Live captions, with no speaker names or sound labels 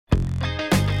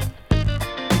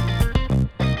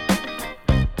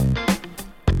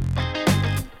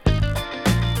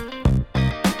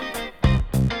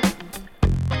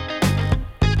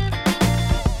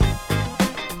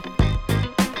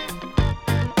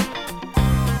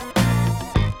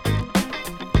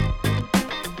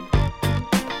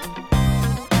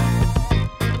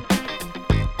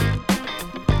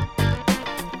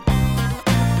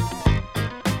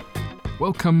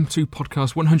Welcome to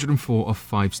podcast 104 of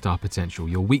 5 Star Potential,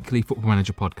 your weekly Football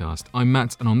Manager podcast. I'm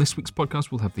Matt, and on this week's podcast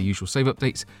we'll have the usual save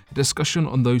updates, a discussion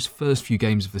on those first few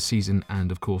games of the season,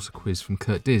 and of course a quiz from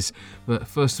Kurt Diz. But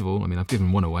first of all, I've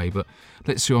given one away, but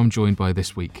let's see who I'm joined by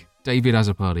this week. David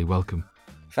Azzopardi, welcome.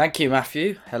 Thank you,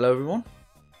 Matthew. Hello, everyone.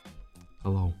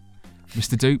 Hello.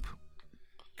 Mr. Dupe.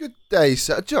 Good day,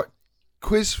 sir.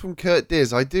 Quiz from Kurt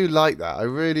Diz. I do like that. I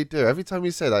really do. Every time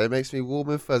you say that, it makes me warm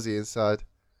and fuzzy inside.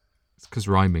 It's because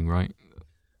rhyming, right?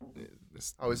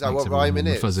 Is that what rhyming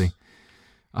is? Fuzzy.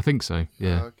 I think so,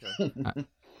 yeah. Oh, okay.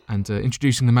 And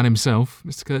introducing the man himself,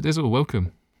 Mr. Kurt Dizzle,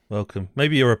 welcome. Welcome.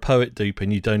 Maybe you're a poet, Dupe,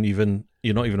 and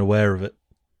you're not even aware of it.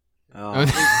 Oh.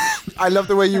 I love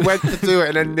the way you went to do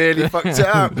it and then nearly fucked it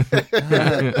up.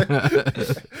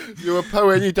 You're a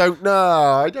poet and you don't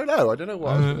know. I don't know what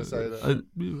I was going to say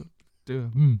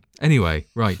there. Anyway,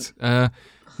 right.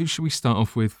 Who should we start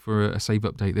off with for a save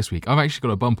update this week? I've actually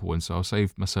got a bumper one, so I'll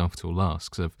save myself till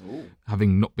last, because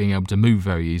having not being able to move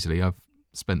very easily, I've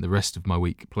spent the rest of my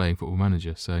week playing Football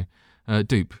Manager. So,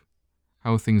 Dupe,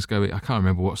 how are things going? I can't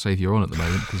remember what save you're on at the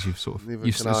moment, because you've sort of...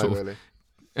 Really.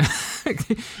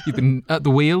 You've been at the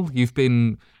wheel, you've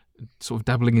been sort of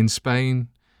dabbling in Spain.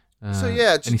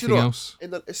 Anything else?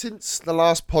 Since the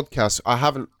last podcast, I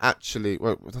haven't actually.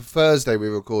 Well, the Thursday we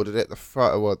recorded it.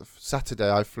 The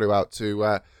Saturday I flew out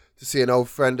to see an old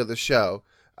friend of the show,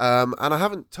 and I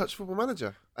haven't touched Football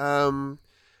Manager. And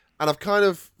I've kind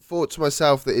of thought to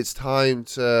myself that it's time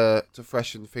to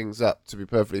freshen things up. To be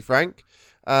perfectly frank,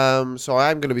 so I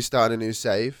am going to be starting a new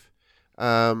save.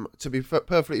 To be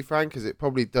perfectly frank, as it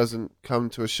probably doesn't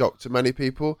come to a shock to many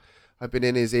people, I've been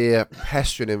in his ear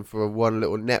pestering him for one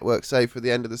little network save for the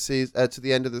end of the season, to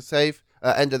the end of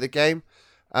the game.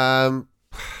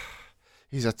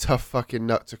 He's a tough fucking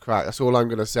nut to crack. That's all I'm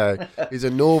going to say. He's a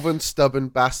northern stubborn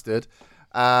bastard,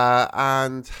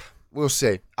 and we'll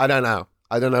see. I don't know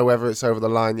whether it's over the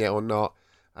line yet or not,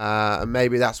 and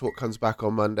maybe that's what comes back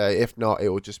on Monday. If not, it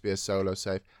will just be a solo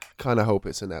save. I kind of hope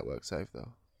it's a network save though.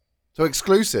 So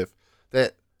exclusive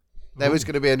that there is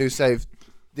going to be a new save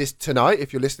this tonight.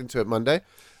 If you're listening to it Monday,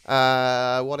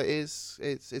 what it is,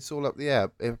 it's all up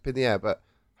in the air. But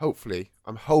hopefully,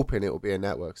 I'm hoping it will be a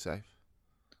network save.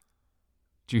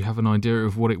 Do you have an idea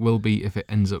of what it will be if it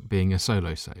ends up being a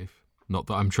solo save? Not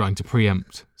that I'm trying to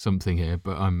preempt something here,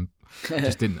 but I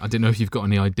didn't know if you've got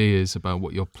any ideas about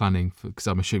what you're planning for, because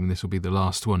I'm assuming this will be the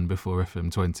last one before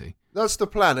FM20. That's the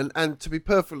plan, and to be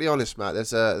perfectly honest, Matt,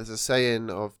 there's a saying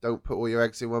of don't put all your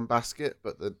eggs in one basket,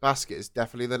 but the basket is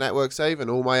definitely the network save, and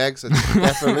all my eggs are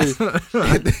definitely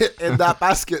in that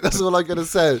basket. That's all I'm going to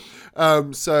say.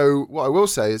 So what I will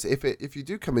say is, if you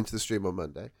do come into the stream on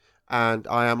Monday, and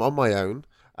I am on my own,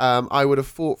 I would have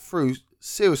thought through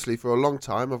seriously for a long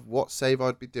time of what save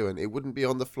I'd be doing. It wouldn't be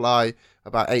on the fly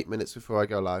about 8 minutes before I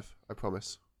go live. I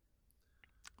promise.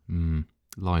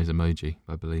 Lies emoji,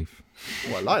 I believe.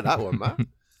 Oh, I like that one, Matt.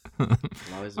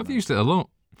 I've used it a lot.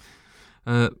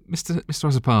 Mr.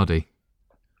 Azzopardi,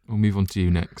 we'll move on to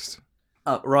you next.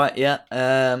 Right,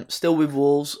 yeah. Still with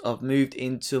Wolves. I've moved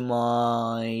into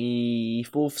my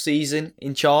 4th season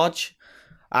in charge.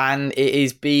 And it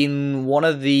has been one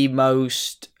of the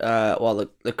most,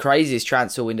 the craziest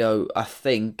transfer window, I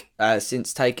think,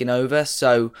 since taking over.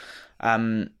 So,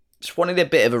 just wanted a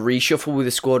bit of a reshuffle with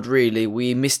the squad, really.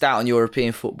 We missed out on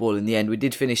European football in the end. We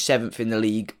did finish 7th in the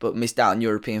league, but missed out on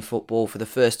European football for the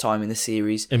first time in the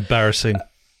series. Embarrassing.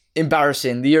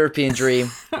 The European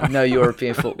dream. No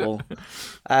European football.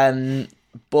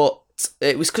 But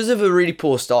it was because of a really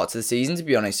poor start to the season, to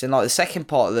be honest. And the second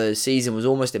part of the season was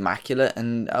almost immaculate,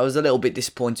 and I was a little bit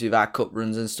disappointed with our cup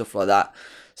runs and stuff like that.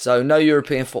 So no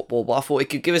European football, but I thought it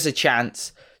could give us a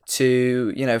chance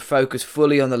to, focus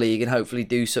fully on the league and hopefully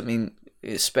do something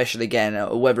special again,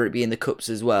 or whether it be in the cups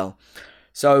as well.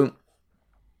 So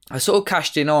I sort of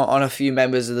cashed in on a few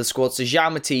members of the squad. So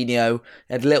João Moutinho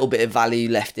had a little bit of value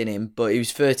left in him, but he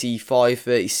was 35,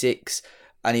 36.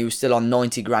 And he was still on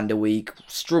 90 grand a week,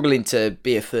 struggling to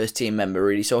be a first team member,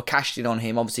 really. So I cashed in on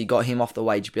him, obviously got him off the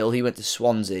wage bill. He went to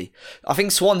Swansea. I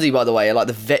think Swansea, by the way, are like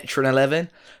the veteran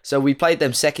 11. So we played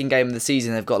them second game of the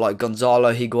season. They've got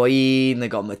Gonzalo Higuain,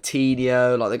 they've got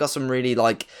Moutinho, they've got some really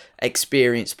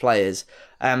experienced players.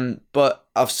 But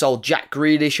I've sold Jack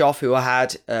Grealish off, who I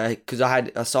had, because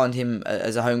I signed him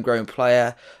as a homegrown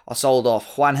player. I sold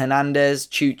off Juan Hernandez,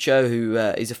 Chucho, who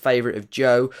is a favourite of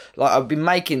Joe. I've been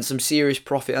making some serious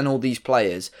profit on all these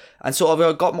players, and sort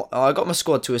of I got my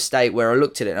squad to a state where I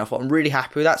looked at it and I thought I'm really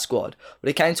happy with that squad. But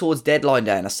it came towards deadline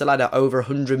day, and I still had over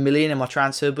 100 million in my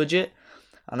transfer budget,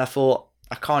 and I thought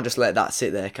I can't just let that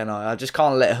sit there, can I? I just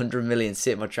can't let 100 million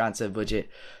sit in my transfer budget.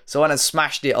 So I went and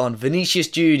smashed it on Vinicius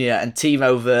Junior and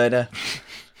Timo Werner.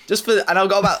 And I've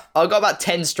got about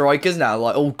 10 strikers now,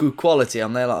 like all good quality.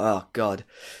 I'm there like, oh god.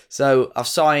 So I've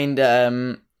signed.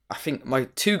 I think my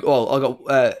two. Well, I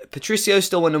got Patricio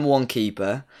still my number one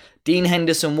keeper. Dean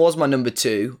Henderson was my number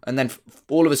two, and then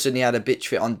all of a sudden he had a bitch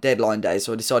fit on deadline day,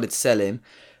 so I decided to sell him.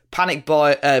 Panic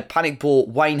bought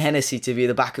Wayne Hennessy to be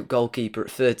the backup goalkeeper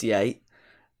at 38.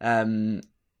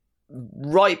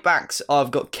 Right backs,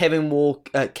 I've got Kyle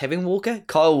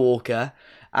Walker,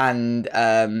 and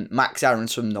Max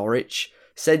Aarons from Norwich.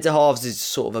 Centre halves is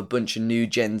sort of a bunch of new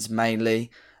gens mainly.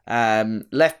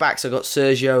 Left backs, I've got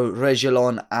Sergio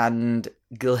Reguilon and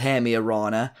Guilherme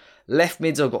Arana. Left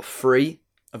mids, I've got three.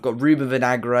 I've got Ruben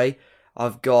Vinagre.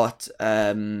 I've got,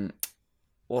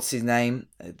 what's his name?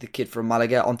 The kid from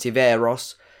Malaga,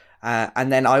 Ontiveros.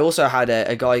 And then I also had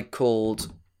a guy called,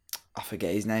 I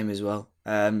forget his name as well.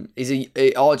 He's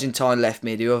a Argentine left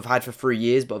mid who I've had for 3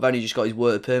 years, but I've only just got his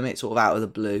work permit sort of out of the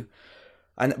blue.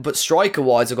 But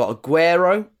striker-wise, I've got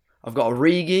Aguero, I've got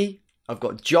Origi, I've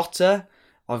got Jota,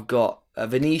 I've got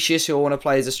Vinicius, who I want to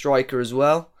play as a striker as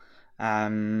well.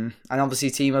 And obviously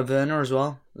Timo Werner as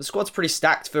well. The squad's pretty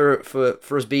stacked for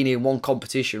us being in one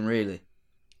competition, really.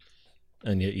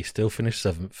 And yet you still finished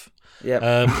 7th.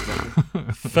 Yeah.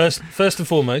 First and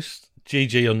foremost,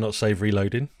 GG on not save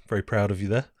reloading. Very proud of you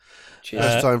there. Cheers.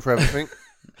 First time for everything.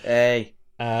 Hey.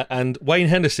 And Wayne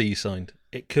Hennessy you signed.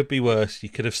 It could be worse. You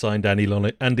could have signed Andy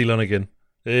Lonergan.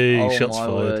 Hey, shots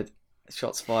fired. Word.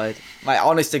 Shots fired. Mate,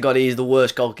 honest to God, he is the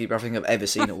worst goalkeeper I think I've ever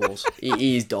seen at Wolves.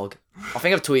 he is dog. I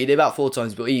think I've tweeted it about 4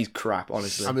 times, but he's crap,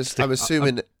 honestly. I'm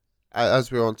assuming,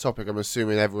 as we're on topic, I'm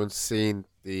assuming everyone's seen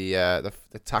the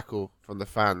tackle from the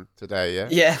fan today, yeah?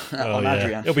 Yeah, on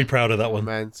Adrian. He'll be proud of that one.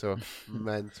 Mental.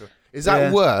 Is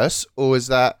that worse, or is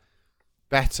that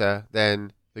better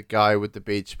than the guy with the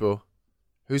beach ball?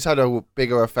 Who's had a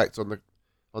bigger effect on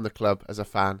the club as a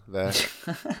fan there?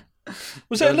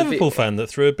 Was it a Liverpool fan that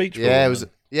threw a beach ball? Yeah,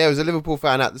 it was a Liverpool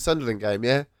fan at the Sunderland game,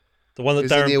 yeah? The one that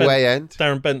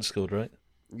Darren Bent scored, right?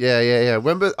 Yeah.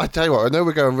 Remember, I tell you what, I know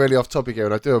we're going really off topic here,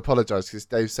 and I do apologise because it's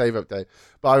Dave's save update.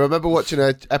 But I remember watching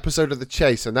an episode of The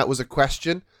Chase, and that was a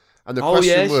question. And the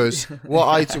question was, what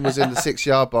item was in the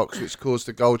 6-yard box which caused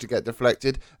the goal to get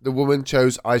deflected? The woman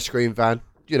chose ice cream van.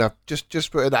 You know,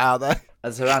 just putting that out there.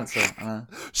 As her answer.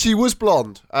 She was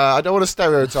blonde. I don't want to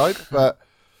stereotype, but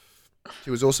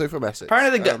she was also from Essex.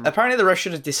 Apparently the ref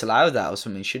should have disallowed that or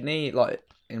something, shouldn't he? Like,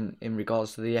 in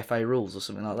regards to the FA rules or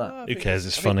something like that. Who cares?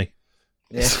 It's funny.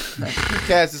 Yeah. Who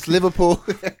cares? It's Liverpool.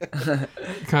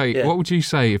 Okay, what would you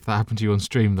say if that happened to you on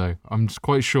stream, though? I'm just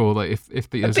quite sure that if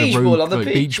there's beach ball on the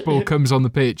pitch. beach ball comes on the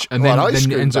pitch and then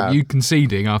it ends up you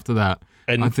conceding after that,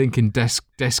 I'm thinking desk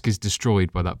is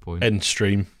destroyed by that point. End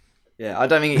stream. Yeah, I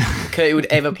don't think Curtie would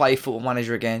ever play Football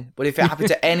Manager again. But if it happened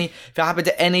to any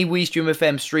WeStream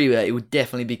FM streamer, it would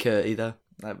definitely be Curtie, though.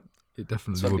 It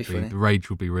definitely would be. Funny. The rage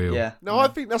would be real. Yeah. No, I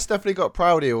think that's definitely got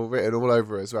Proudy written all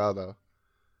over it as well, though.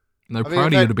 No,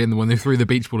 Proudy would have been the one who threw the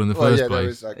beach ball in the first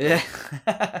place. Yeah.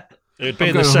 It'd be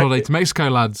I'm going on holiday to Mexico,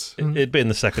 lads. It'd be in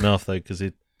the second half, though, because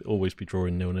it'd always be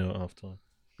drawing 0-0 at half time.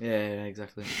 Yeah,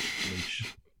 exactly.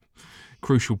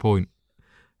 Crucial point.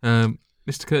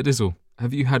 Mr. Kurt Dizzle,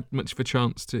 have you had much of a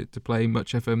chance to play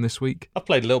much FM this week? I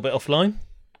played a little bit offline.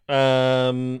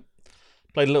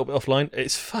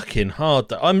 It's fucking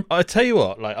hard. I tell you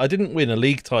what, like I didn't win a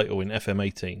league title in FM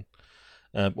 18.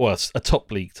 Well, it's a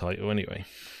top league title anyway.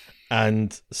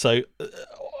 And so,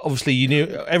 obviously,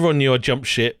 everyone knew I jumped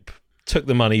ship, took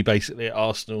the money basically at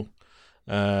Arsenal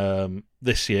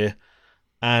this year,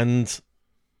 and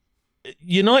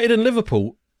United and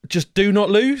Liverpool just do not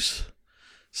lose.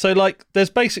 So, like, there's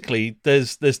 2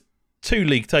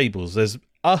 league tables. There's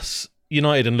us,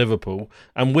 United, and Liverpool,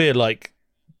 and we're like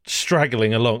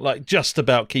straggling along, like just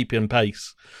about keeping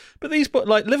pace. But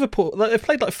Liverpool, they've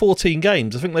played like 14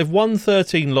 games. I think they've won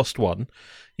 13, lost 1.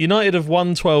 United have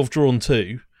won 12, drawn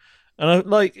 2.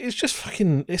 And it's just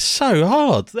fucking, it's so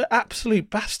hard. They're absolute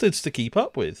bastards to keep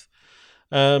up with.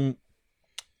 I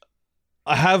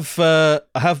have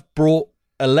brought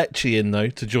Alecci in, though,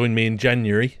 to join me in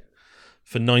January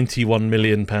for £91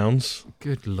 million.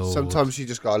 Good Lord. Sometimes you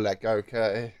just got to let go,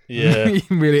 Curtie. Yeah. You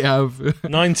really have.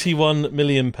 £91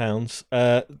 million.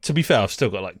 To be fair, I've still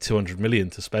got like 200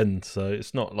 million to spend, so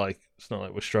it's not like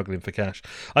we're struggling for cash.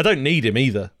 I don't need him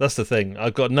either. That's the thing.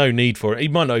 I've got no need for it. He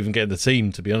might not even get in the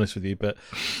team, to be honest with you, but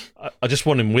I just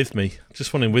want him with me.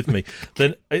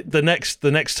 Then the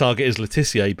next target is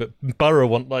Letitia, but Borough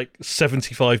want like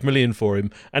 75 million for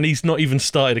him, and he's not even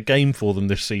started a game for them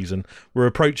this season. We're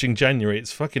approaching January.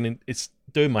 It's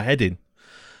doing my head in.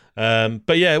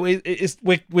 But yeah,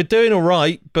 we're doing all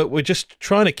right, but we're just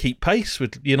trying to keep pace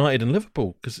with United and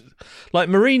Liverpool because, like,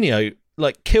 Mourinho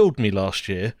killed me last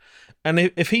year, and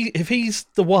if he's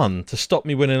the one to stop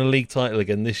me winning a league title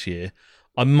again this year,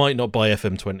 I might not buy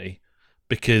FM20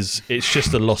 because it's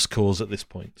just a lost cause at this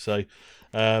point. So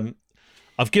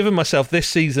I've given myself this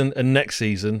season and next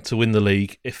season to win the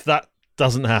league. If that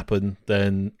doesn't happen,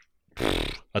 then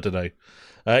I don't know.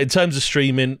 In terms of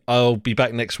streaming, I'll be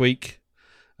back next week.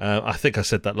 I think I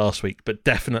said that last week, but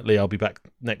definitely I'll be back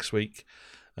next week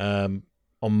on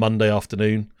Monday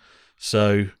afternoon.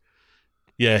 So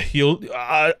yeah,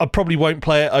 I probably won't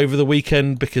play it over the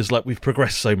weekend because we've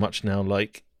progressed so much now.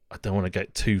 I don't want to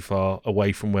get too far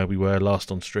away from where we were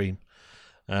last on stream.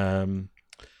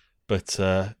 But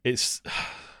it's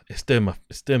doing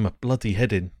my bloody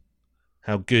head in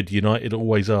how good United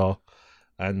always are,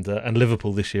 and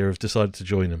Liverpool this year have decided to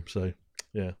join them. So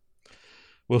yeah,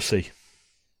 we'll see.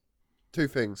 Two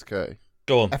things, Curty.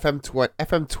 Go on.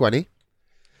 FM20.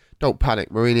 Don't panic.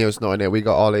 Mourinho's not in here. We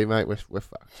got Ollie, mate. We're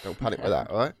fucked. Don't panic with that,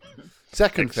 all right?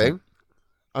 Second thing,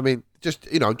 I mean, just,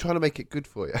 I'm trying to make it good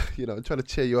for you. I'm trying to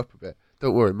cheer you up a bit.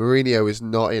 Don't worry. Mourinho is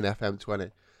not in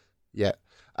FM20 yet.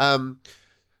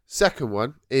 Second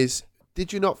one is,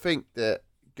 did you not think that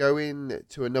going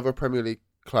to another Premier League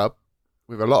club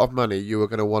with a lot of money, you were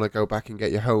going to want to go back and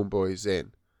get your homeboys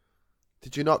in?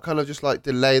 Did you not kind of just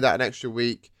delay that an extra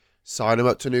week, sign them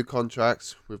up to new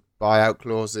contracts with buyout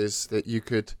clauses that you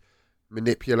could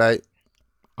manipulate?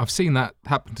 I've seen that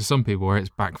happen to some people where it's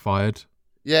backfired.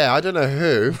 Yeah, I don't know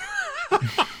who.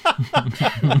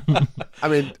 I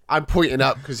mean, I'm pointing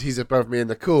up because he's above me in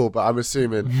the call, but I'm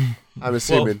assuming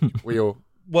we all.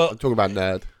 Well, I'm talking about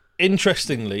Ned.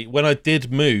 Interestingly, when I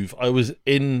did move, I was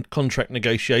in contract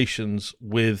negotiations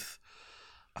with.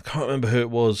 I can't remember who it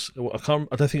was. I don't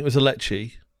think it was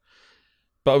Alecci.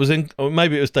 But I was in, or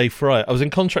maybe it was Dave Fry. I was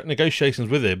in contract negotiations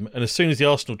with him, and as soon as the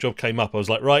Arsenal job came up, I was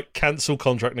like, right, cancel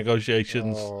contract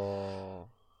negotiations. Oh.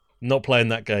 Not playing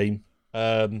that game.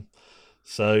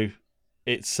 So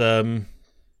it's yeah,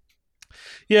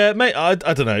 mate. I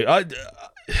don't know.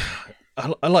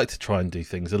 I like to try and do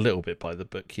things a little bit by the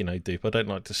book, Dupe. I don't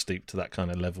like to stoop to that kind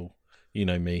of level. You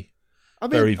know me. I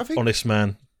mean, honest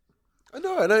man. I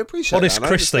know, and I appreciate honest that.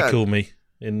 Chris, they call me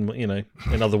in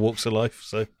other walks of life.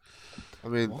 So. I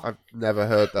mean, I've never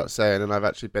heard that saying, and I've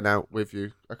actually been out with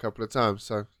you a couple of times.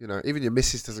 So, even your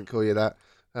missus doesn't call you that.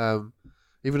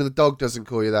 Even the dog doesn't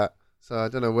call you that. So I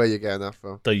don't know where you're getting that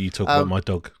from. Don't you talk about my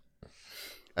dog.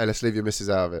 Hey, let's leave your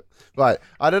missus out of it. Right.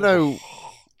 I don't know.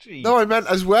 No, I meant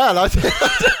as well. I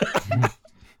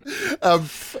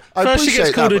First she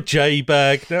gets called a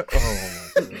J-bag.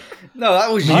 No,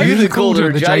 that was you that called her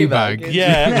a J-bag.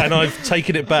 Yeah, and I've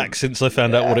taken it back since I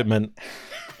found out what it meant.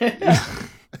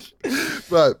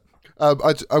 Right.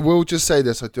 I will just say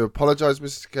this. I do apologise,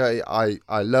 Mrs. Curry. I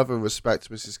love and respect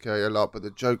Mrs. Curry a lot, but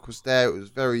the joke was there. It was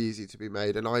very easy to be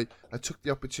made, and I took the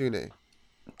opportunity.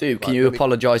 Dude, can you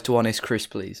apologise to Honest Chris,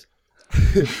 please?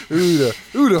 Who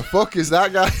the fuck is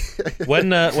that guy?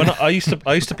 when I used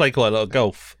to play quite a lot of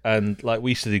golf, and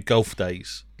we used to do golf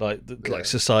days, like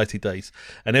society days,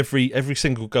 and every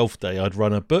single golf day I'd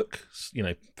run a book,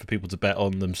 for people to bet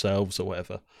on themselves or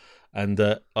whatever. And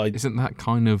isn't that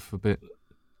kind of a bit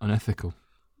unethical?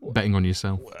 Betting on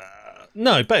yourself?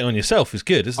 No, betting on yourself is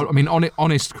good, isn't it? I mean,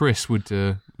 honest Chris would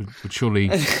surely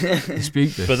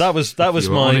dispute this. But that was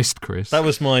my honest Chris. That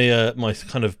was my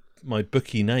my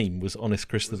bookie name was Honest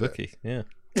Chris the bookie. Yeah.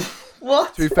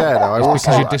 What? To be fair, though, because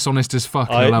you're dishonest as fuck.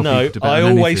 And allow people to bet I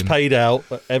on always anything. paid out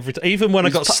even when I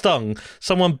got stung.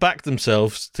 Someone backed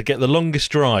themselves to get the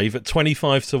longest drive at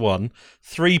 25-1.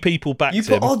 3 people backed him. You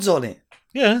put odds on it.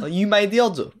 Yeah. You made the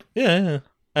odds up. Yeah.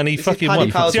 And he This fucking is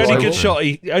won. Paddy It's the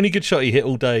only good shot he hit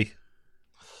all day.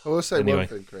 I will say Anyway. one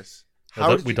thing, Chris.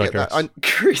 How did you get that?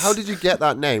 Chris. How did you get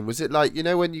that name? Was it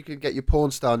when you could get your porn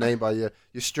star name by your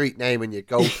street name and your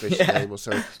goldfish name or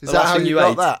something? Is that how you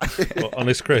got that? Well,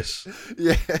 Honest Chris.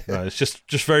 Yeah. No, it's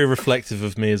just very reflective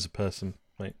of me as a person,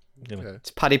 mate. Okay.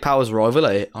 It's Paddy Power's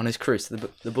rival, Honest Chris,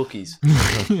 the bookies.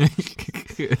 I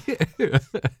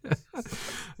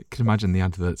can imagine the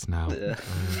adverts now. Yeah.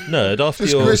 Nerd, after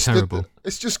Just your... Chris terrible.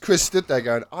 It's just Chris stood there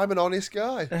going, I'm an honest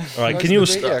guy. All right, Nice can you all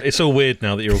to meet you. It's all weird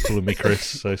now that you're all calling me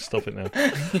Chris, so stop it now.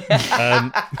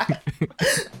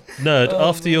 Nerd,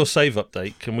 after your save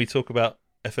update, can we talk about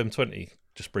FM20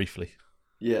 just briefly?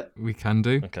 Yeah. We can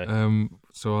do. Okay.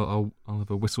 So I'll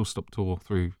have a whistle-stop tour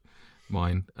through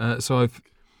mine. So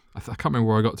I can't remember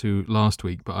where I got to last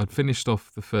week, but I'd finished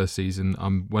off the first season.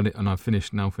 I've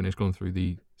finished gone through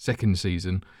the second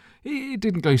season. It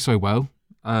didn't go so well.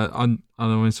 I'm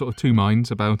in sort of two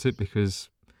minds about it because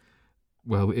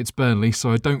well, it's Burnley,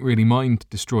 so I don't really mind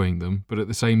destroying them, but at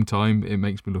the same time, it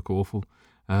makes me look awful.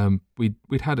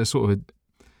 We'd had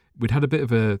a bit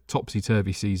of a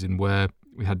topsy-turvy season where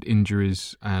we had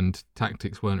injuries and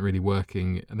tactics weren't really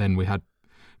working, and then we had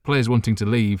players wanting to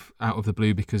leave out of the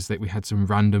blue because we had some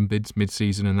random bids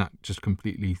mid-season, and that just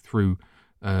completely threw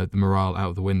the morale out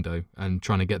of the window, and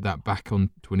trying to get that back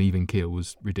on to an even keel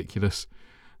was ridiculous.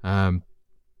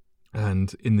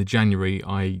 And in the January,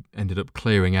 I ended up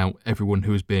clearing out everyone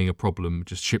who was being a problem,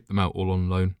 just shipped them out all on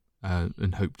loan,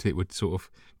 and hoped it would sort of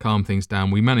calm things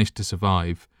down. We managed to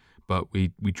survive, but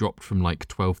we dropped from like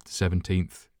 12th to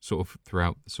 17th sort of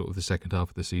throughout sort of the second half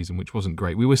of the season, which wasn't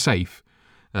great. We were safe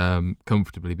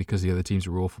comfortably because the other teams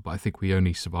were awful, but I think we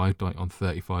only survived like on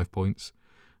 35 points.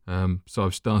 So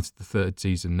I've started the third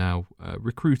season now,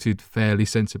 recruited fairly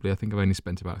sensibly. I think I've only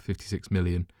spent about 56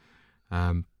 million.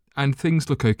 And things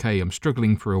look okay. I'm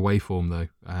struggling for away form though.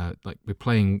 Like we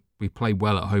play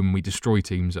well at home. We destroy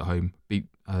teams at home. Did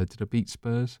I beat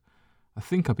Spurs? I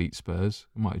think I beat Spurs.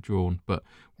 I might have drawn, but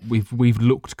we've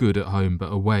looked good at home.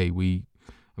 But away,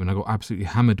 I got absolutely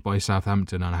hammered by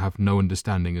Southampton, and I have no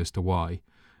understanding as to why.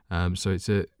 So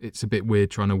it's a bit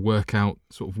weird trying to work out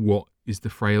sort of what is the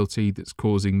frailty that's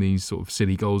causing these sort of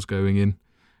silly goals going in.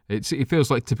 It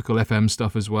feels like typical FM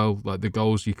stuff as well. Like the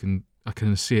goals, I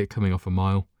can see it coming off a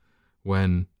mile.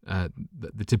 When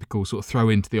the typical sort of throw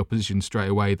into the opposition straight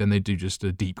away, then they do just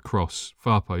a deep cross,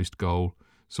 far post goal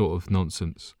sort of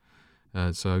nonsense.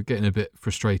 So getting a bit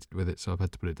frustrated with it, so I've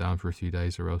had to put it down for a few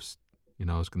days, or else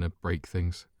I was going to break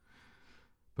things.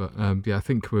 But I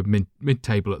think we're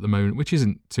mid-table at the moment, which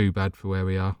isn't too bad for where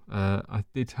we are. I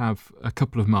did have a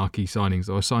couple of marquee signings,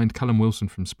 though. I signed Callum Wilson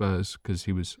from Spurs because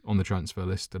he was on the transfer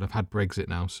list, and I've had Brexit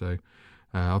now, so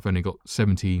I've only got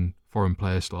 17 foreign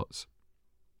player slots.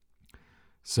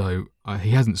 So he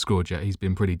hasn't scored yet. He's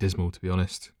been pretty dismal, to be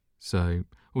honest. So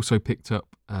also picked up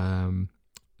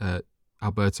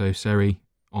Alberto Seri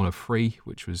on a free,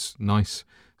 which was nice.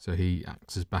 So he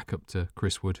acts as backup to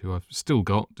Chris Wood, who I've still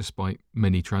got, despite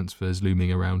many transfers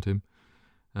looming around him.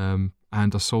 And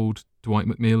I sold Dwight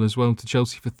McNeil as well to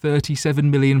Chelsea for £37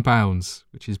 million,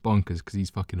 which is bonkers because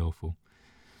he's fucking awful.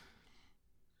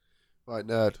 Right,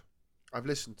 nerd. I've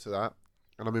listened to that,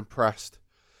 and I'm impressed.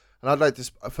 And I'd like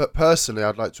to, personally,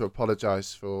 I'd like to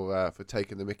apologise for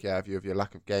taking the mickey out of you of your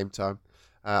lack of game time.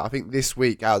 I think this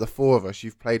week, out of the four of us,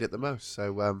 you've played it the most.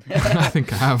 So I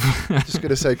think I have. Just going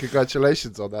to say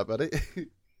congratulations on that, buddy.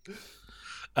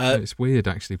 It's weird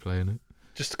actually playing it.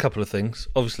 Just a couple of things.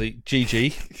 Obviously,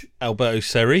 GG, Alberto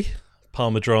Seri,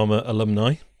 Parma Drama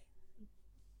alumni,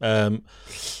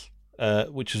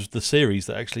 which is the series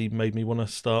that actually made me want to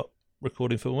start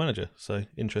recording Football Manager. So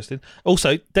interesting.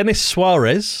 Also, Denis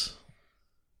Suarez,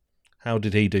 how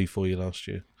did he do for you last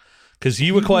year? Because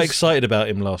you were quite excited about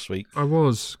him last week. I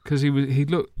was, because he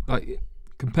looked like,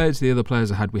 compared to the other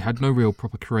players I had, we had no real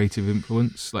proper creative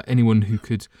influence. Like anyone who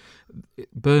could.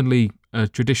 Burnley are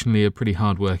traditionally a pretty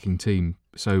hard-working team,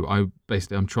 so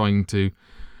I'm trying to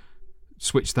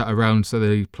switch that around so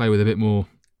they play with a bit more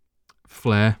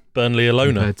flair. Burnley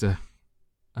Alona. Compared to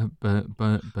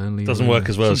Burnley doesn't work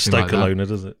as well as Stoke Alona,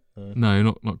 does it?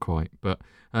 No, not quite. But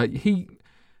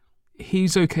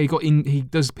he's okay. He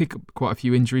does pick up quite a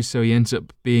few injuries, so he ends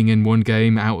up being in one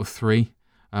game out of three.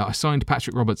 I signed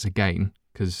Patrick Roberts again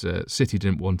because City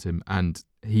didn't want him, and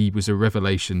he was a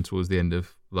revelation towards the end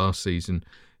of last season.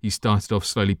 He started off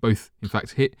slowly. Both, in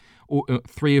fact,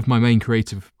 three of my main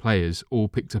creative players all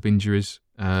picked up injuries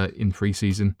in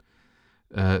pre-season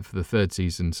for the third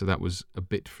season, so that was a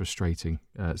bit frustrating.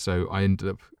 So I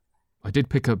did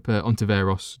pick up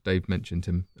Ontiveros. Dave mentioned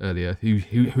him earlier,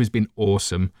 who has been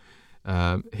awesome.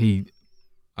 I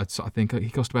think he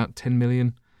cost about 10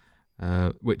 million,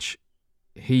 which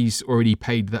he's already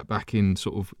paid that back in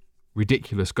sort of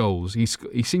ridiculous goals. He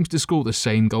seems to score the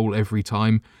same goal every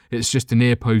time. It's just a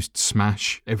near post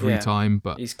smash every time.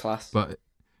 But he's class. But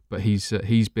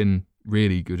he's been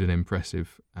really good and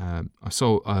impressive. I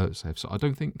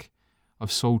don't think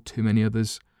I've sold too many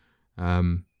others. I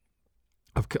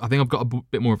think I've got a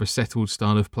bit more of a settled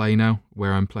style of play now,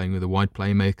 where I'm playing with a wide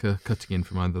playmaker, cutting in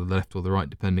from either the left or the right,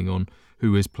 depending on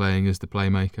who is playing as the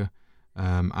playmaker.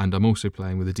 And I'm also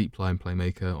playing with a deep line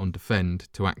playmaker on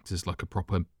defend to act as like a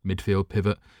proper midfield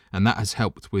pivot, and that has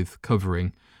helped with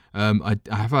covering. I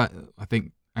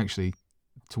think actually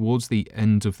towards the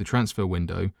end of the transfer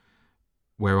window,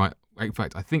 where I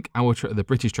think the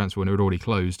British transfer window had already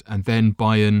closed, and then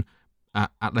Bayern,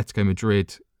 Atletico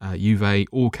Madrid, Juve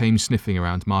all came sniffing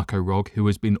around Marco Rog, who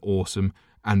has been awesome,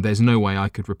 and there's no way I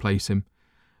could replace him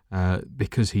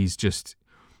because he's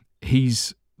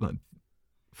like,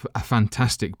 a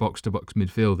fantastic box-to-box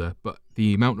midfielder, but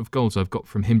the amount of goals I've got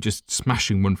from him just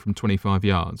smashing one from 25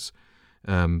 yards,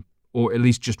 or at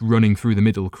least just running through the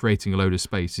middle, creating a load of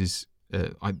space, is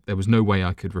there was no way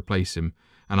I could replace him.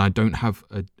 And I don't have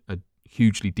a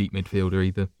hugely deep midfielder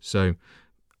either, so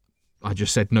I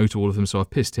just said no to all of them. So I've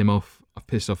pissed him off. I've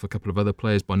pissed off a couple of other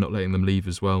players by not letting them leave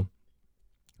as well,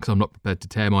 because I'm not prepared to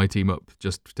tear my team up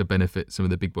just to benefit some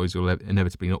of the big boys who will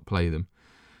inevitably not play them.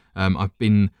 I've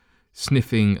been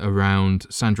sniffing around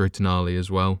Sandro Tonali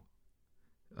as well,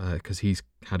 because he's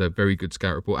had a very good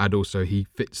scout report, and also he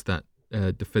fits that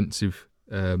defensive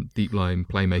deep line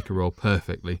playmaker role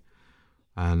perfectly.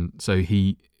 And so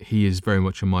he is very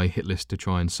much on my hit list to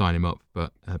try and sign him up,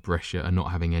 but Brescia are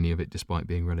not having any of it despite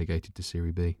being relegated to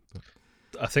Serie B.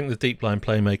 But I think the deep line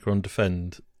playmaker on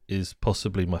defend is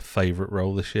possibly my favourite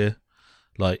role this year.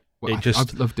 Like,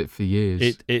 I've loved it for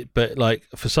years. But like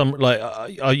for some, like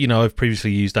I've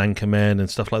previously used anchormen and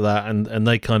stuff like that, and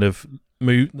they kind of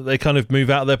move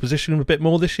out of their position a bit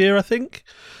more this year. I think,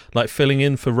 like filling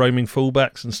in for roaming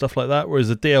fullbacks and stuff like that. Whereas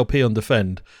the DLP on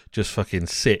defend just fucking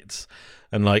sits,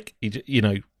 and like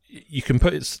you can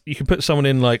put someone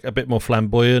in like a bit more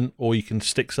flamboyant, or you can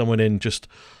stick someone in just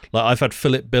like I've had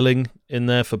Philip Billing in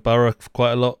there for Borough for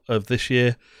quite a lot of this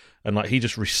year. And like he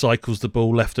just recycles the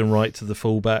ball left and right to the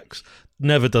fullbacks,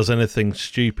 never does anything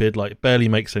stupid, like barely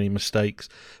makes any mistakes,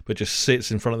 but just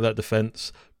sits in front of that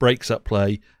defence, breaks up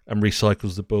play, and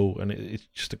recycles the ball. And it's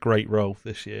just a great role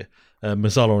this year.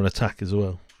 Mazzala on attack as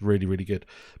well, really, really good.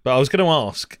 But I was going to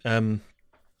ask,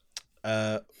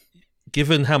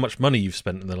 given how much money you've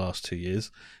spent in the last 2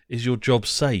 years, is your job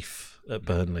safe at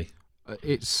Burnley? I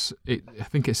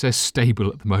think it says stable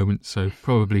at the moment, so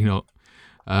probably not.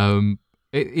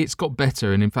 It's got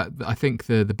better, and in fact, I think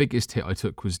the biggest hit I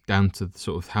took was down to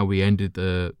sort of how we ended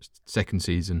the second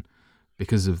season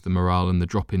because of the morale and the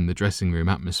drop in the dressing room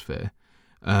atmosphere.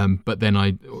 But then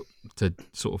to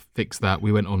sort of fix that,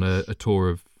 we went on a tour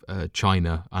of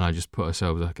China, and I just put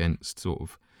ourselves against sort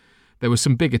of. There were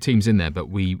some bigger teams in there, but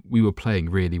we were playing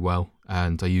really well,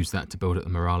 and I used that to build up the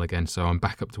morale again. So I'm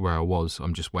back up to where I was.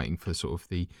 I'm just waiting for sort of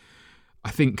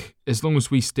I think as long as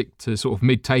we stick to sort of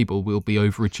mid-table, we'll be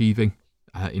overachieving.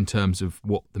 In terms of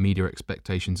what the media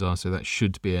expectations are, so that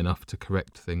should be enough to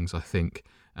correct things, I think,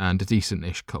 and a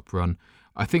decent-ish cup run.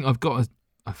 I think I've got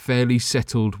a fairly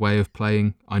settled way of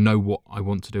playing. I know what I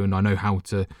want to do, and I know how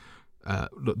to.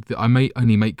 I may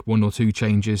only make one or two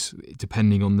changes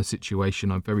depending on the situation.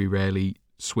 I very rarely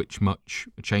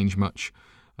change much,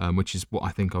 which is what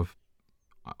I think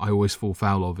I always fall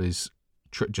foul of, is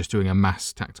just doing a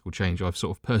mass tactical change. I've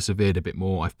sort of persevered a bit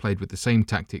more. I've played with the same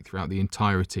tactic throughout the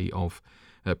entirety of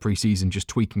pre-season, just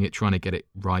tweaking it, trying to get it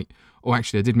right. Or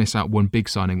actually, I did miss out one big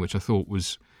signing, which I thought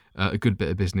was a good bit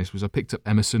of business, was I picked up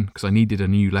Emerson because I needed a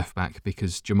new left-back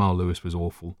because Jamal Lewis was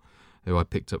awful, who I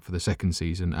picked up for the second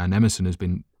season. And Emerson has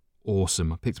been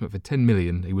awesome. I picked him up for 10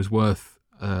 million. He was worth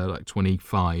like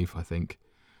 25, I think.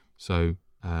 So,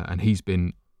 and he's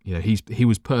been... he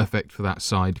was perfect for that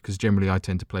side because generally I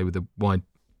tend to play with a wide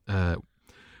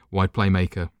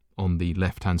playmaker on the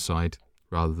left-hand side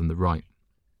rather than the right.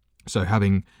 So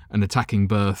having an attacking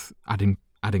berth, adding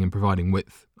and providing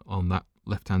width on that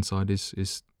left-hand side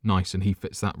is nice, and he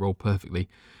fits that role perfectly.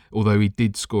 Although he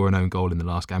did score an own goal in the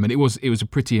last game, and it was a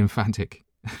pretty emphatic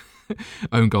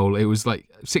own goal. It was like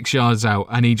 6 yards out,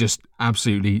 and he just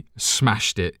absolutely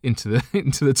smashed it into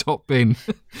the top bin.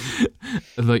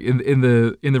 Like in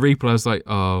the replay, I was like,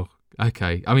 oh,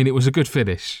 okay. I mean, it was a good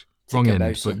finish, wrong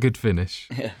end, but good finish.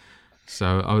 Yeah.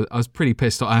 So I was pretty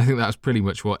pissed off. I think that was pretty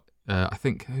much what I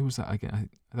think. Who was that again?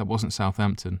 That wasn't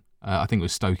Southampton. I think it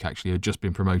was Stoke actually, who had just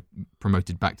been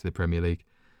promoted back to the Premier League,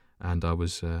 and I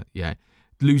was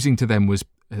losing to them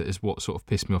is what sort of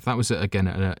pissed me off. That was again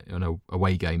an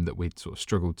away game that we'd sort of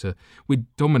struggled to. We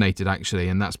dominated actually,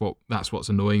 and that's what's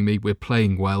annoying me. We're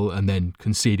playing well and then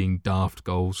conceding daft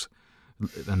goals,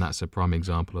 and that's a prime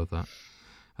example of that.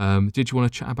 Did you want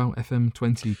to chat about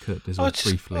FM20, Kurt?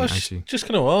 Briefly, I was just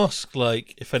going to ask,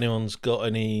 like, if anyone's got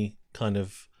any kind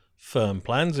of firm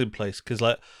plans in place, because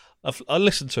like I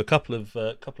listened to a couple of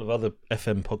other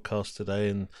FM podcasts today,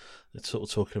 and they're sort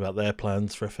of talking about their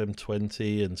plans for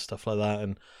FM20 and stuff like that,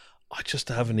 and I just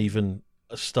haven't even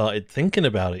started thinking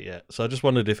about it yet. So I just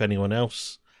wondered if anyone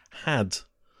else had.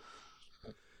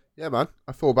 Yeah, man,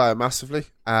 I thought about it massively,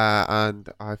 and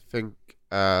I think,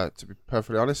 to be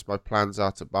perfectly honest, my plans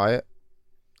are to buy it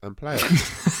and play it.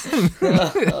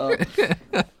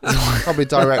 Probably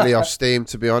directly off Steam,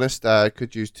 to be honest.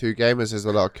 Could use 2 gamers. There's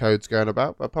a lot of codes going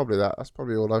about, but probably that's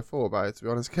probably all I thought about it, to be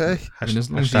honest. Okay.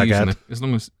 As long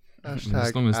as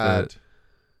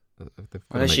they've got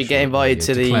Unless to you make get sure invited that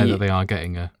to declare the- that they are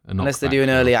getting a Unless they knockback do an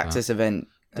early of that. access event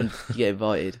and you get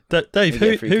invited. Dave, You get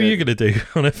who free are you code. going to do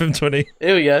on FM20?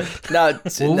 Here we go.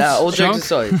 No, all jokes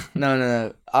Shark? aside.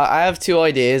 No. I have two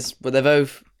ideas, but they're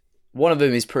both. One of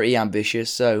them is pretty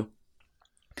ambitious. So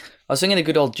I was thinking a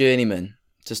good old journeyman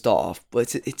to start off,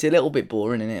 but it's a little bit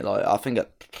boring, isn't it? Like I think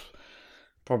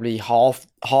probably half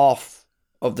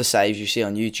of the saves you see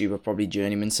on YouTube are probably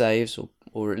journeyman saves,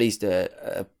 or at least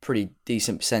a pretty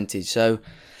decent percentage. So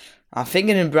I'm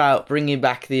thinking about bringing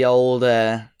back the old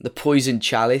the poison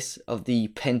chalice of the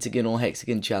pentagon or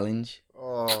hexagon challenge.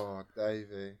 Oh,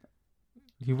 Davey.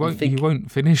 You won't. think- You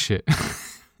won't finish it.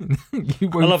 You I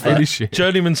won't love that. finish it.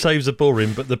 Journeyman saves are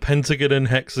boring, but the pentagon and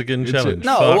hexagon It's challenge.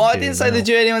 No, well, I fucking didn't say the hell.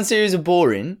 journeyman series are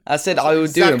boring. I said I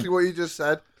would do Exactly them. what you just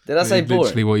said. Did I say boring?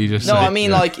 Literally what you just No, said. I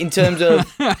mean yeah. like in terms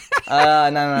of no.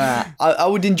 I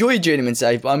would enjoy a journeyman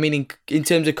save, but I mean in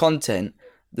terms of content,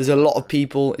 there's a lot of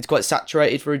people. It's quite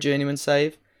saturated for a journeyman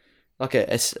save, like a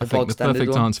I bog think the standard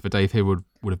perfect one. answer for Dave here would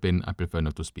have been, I prefer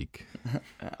not to speak.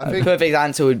 I think Perfect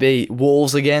answer would be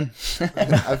walls again.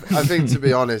 I think, to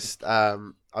be honest,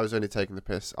 I was only taking the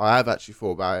piss. I have actually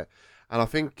thought about it, and I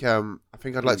think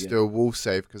I'd like to do a wall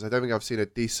save because I don't think I've seen a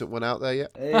decent one out there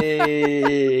yet.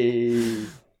 Hey.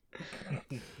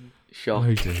 Shock.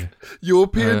 Oh dear.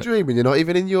 European dream, and you're not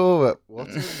even in Europe. What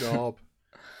a knob!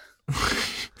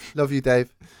 Love you,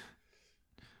 Dave.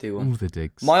 Do All one. the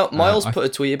digs. Miles I- put a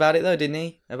tweet about it though, didn't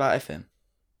he? About FM.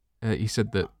 he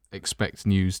said that expect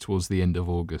news towards the end of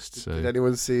August. Did So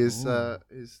anyone see his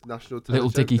national little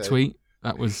joke diggy day? tweet.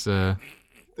 That was Did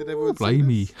everyone see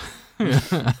blamey.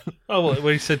 this? Oh, what,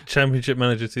 where he said Championship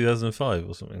Manager 2005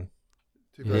 or something?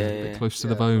 Too Yeah, bad. yeah. Close to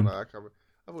Yeah, the bone. I can't remember.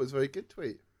 I thought it was a very good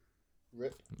tweet.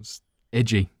 Rip. It was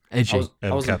edgy. I wasn't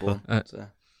Kappa. born. Uh, So.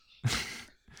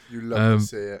 You love Um, to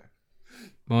see it.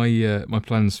 My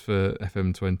plans for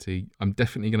FM20. I'm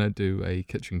definitely going to do a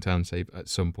Kitching Town save at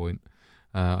some point.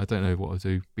 I don't know what I'll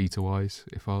do beta wise.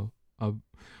 If I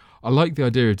like the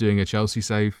idea of doing a Chelsea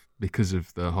save because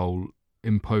of the whole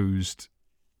imposed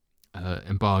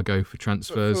embargo for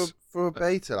transfers. For a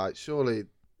beta, like surely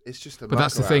it's just a. But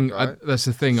that's the muck thing. around, right? That's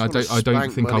the thing. I Just don't wanna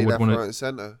think I spank would money want left, right, to. and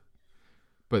centre.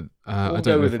 But We'll I go don't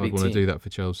know with if a I'd big want to team. do that for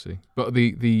Chelsea. But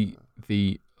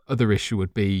the other issue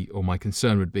would be, or my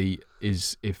concern would be,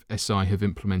 is if SI have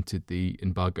implemented the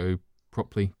embargo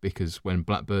properly, because when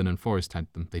Blackburn and Forest had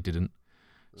them, they didn't.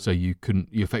 So you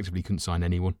effectively couldn't sign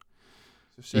anyone.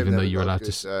 It's a shame Even they though haven't you're got a allowed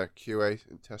good, to QA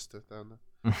and tester down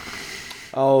there.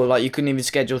 Oh, like you couldn't even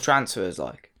schedule transfers,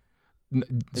 like.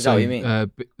 Is that what you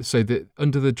mean? So that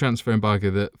under the transfer embargo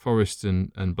that Forest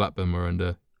and Blackburn were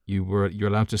under, you're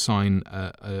allowed to sign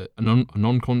a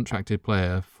non-contracted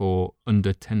player for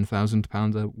under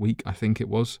 £10,000 a week, I think it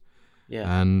was.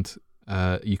 Yeah. And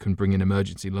you can bring in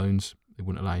emergency loans. They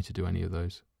wouldn't allow you to do any of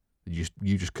those.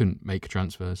 You just couldn't make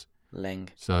transfers. Leng.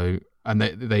 So, and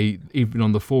they even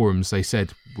on the forums they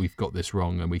said we've got this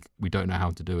wrong and we don't know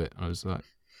how to do it. And I was like,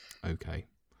 okay.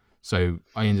 So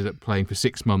I ended up playing for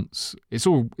 6 months. It's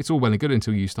all well and good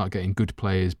until you start getting good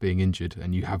players being injured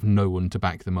and you have no one to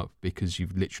back them up because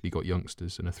you've literally got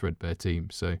youngsters and a threadbare team.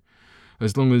 So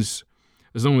as long as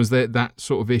that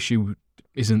sort of issue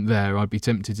isn't there, I'd be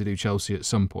tempted to do Chelsea at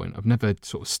some point. I've never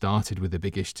sort of started with a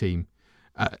biggish team,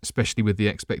 especially with the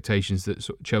expectations that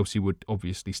sort of Chelsea would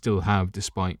obviously still have,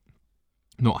 despite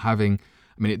not having.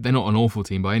 I mean, they're not an awful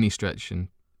team by any stretch,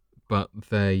 but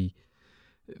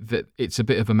it's a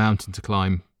bit of a mountain to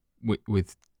climb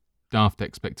with daft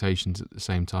expectations at the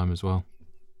same time as well.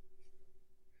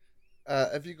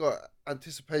 Have you got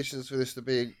anticipations for this to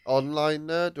be online,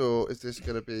 Nerd, or is this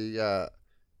going to be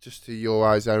just to your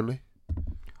eyes only?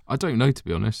 I don't know, to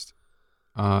be honest.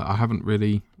 I haven't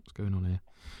really. What's going on here?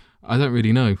 I don't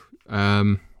really know.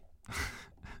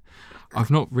 I've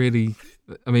not really.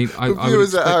 I mean, For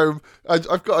viewers at home, I've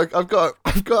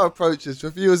got approaches for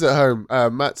viewers at home.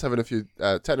 Matt's having a few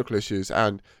technical issues,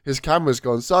 and his camera's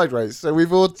gone sideways. So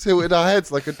we've all tilted our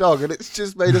heads like a dog, and it's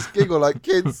just made us giggle like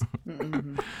kids.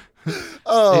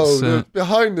 Oh, the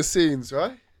behind the scenes,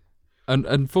 right? And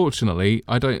unfortunately,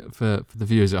 I don't. For the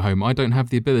viewers at home, I don't have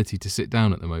the ability to sit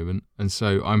down at the moment, and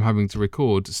so I'm having to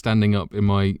record standing up in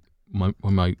my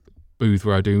booth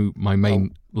where I do my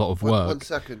main lot of work. One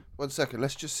second.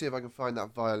 Let's just see if I can find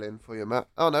that violin for you, Matt.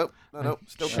 Oh no,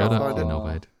 still Shut can't up, find you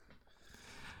it.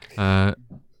 knobhead.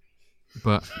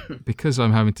 But because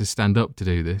I'm having to stand up to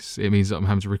do this, it means that I'm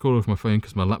having to record off my phone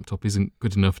because my laptop isn't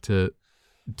good enough to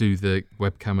do the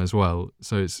webcam as well.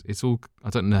 So it's all. I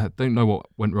don't know what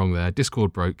went wrong there.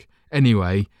 Discord broke.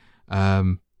 Anyway,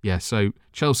 yeah. So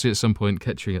Chelsea at some point,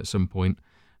 Kettering at some point.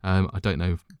 I don't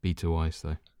know beta wise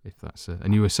though. if that's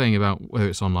and you were saying about whether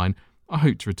it's online. I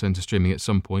hope to return to streaming at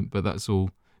some point, but that's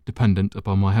all dependent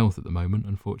upon my health at the moment,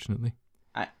 unfortunately.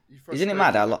 Isn't it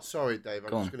mad how Sorry, Dave, I'm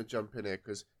Go just on. going to jump in here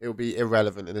because it'll be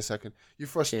irrelevant in a second. You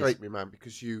frustrate Cheers. me, man,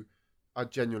 because you are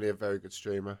genuinely a very good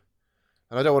streamer.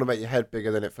 And I don't want to make your head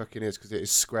bigger than it fucking is because it is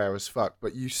square as fuck.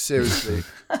 But you seriously,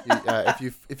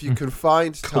 if you can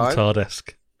find time,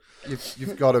 Coulthard-esque.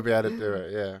 you've got to be able to do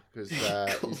it, yeah. Because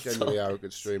you genuinely are a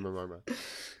good streamer, my man.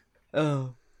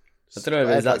 Oh, I don't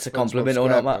know if that's a compliment or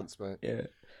not, Matt. Mate.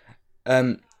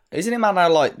 Yeah. Isn't it mad how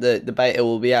like the beta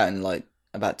will be out in like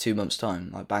about 2 months' time,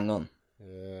 like bang on?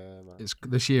 Yeah, man.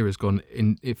 This year has gone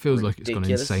in. It feels like it's gone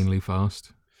Ridiculous. insanely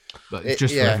fast. Like, it's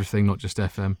just for everything, not just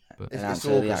FM. But It's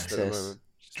early August at the access. moment.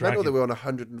 It's mental that we're on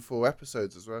 104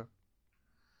 episodes as well.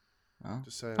 Oh.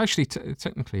 Just saying. actually,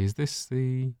 technically, is this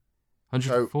the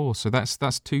 104? So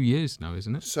that's 2 years now,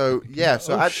 isn't it? So yeah,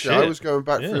 so Oh, actually, I shit. was going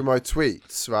back Yeah. through my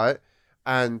tweets, right,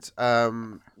 and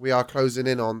we are closing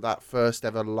in on that first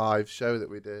ever live show that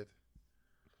we did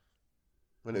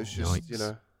when it was just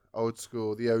Yikes. old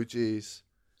school, the OGs.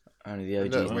 Only the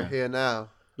And OGs. look, we're now. here now.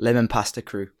 Lemon pasta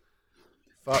crew.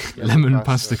 Fuck Lemon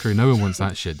pasta crew. No one wants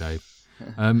that shit, Dave.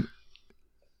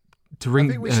 To bring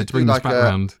think we should to bring do this like back a-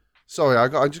 round. Sorry,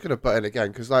 I'm just going to butt in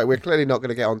again because we're clearly not going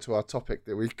to get onto our topic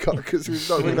that we've got because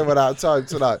we're going to run out of time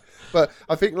tonight. But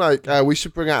I think we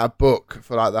should bring out a book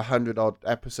for like the 100 odd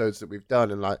episodes that we've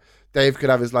done, and like Dave could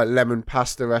have his like lemon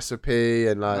pasta recipe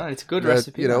and like No, it's a good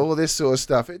recipe, man. all this sort of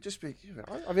stuff. It'd just be.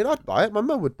 I mean, I'd buy it. My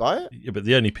mum would buy it. Yeah, but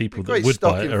the only people Great that would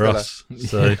buy it stocking are filler. us.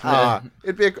 So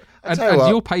It'd be. I And, tell you and what,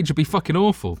 your page would be fucking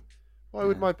awful. why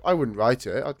would I wouldn't write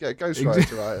it. I'd get a ghostwriter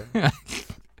to write it.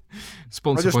 I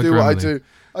Sponsored just by do what I Grammarly. do.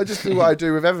 I just do what I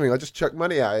do with everything. I just chuck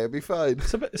money at it. It'd be fine.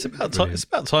 it's about time. Brilliant. It's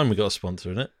about time we got a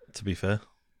sponsor in it. To be fair,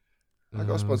 I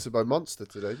got sponsored by Monster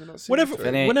today. Did you not see whenever that?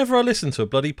 Vinny. whenever I listen to a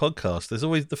bloody podcast, there's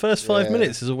always the first 5 Yeah.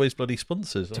 minutes is always bloody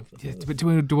sponsors. Yeah, but do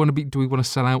we want to be? Do we want to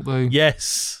sell out though?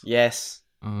 Yes. Yes.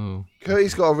 Oh,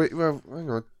 Curtie's got a. Well, hang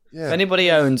on. Yeah. If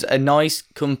anybody owns a nice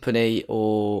company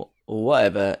or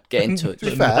whatever, get in touch. To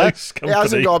be A fair, nice it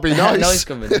hasn't company. got to be nice nice.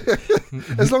 company.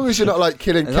 As long as you're not like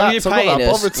killing As long as cats, I'm you're not that paying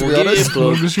us, bothered to we'll be give you honest. as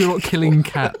long as you're not killing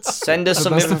cats. Send us That's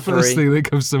something the for first free. thing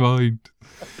that comes to mind.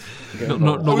 Not I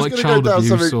was like gonna child go down abuse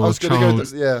something. I or was gonna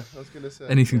child go. Yeah, I was gonna say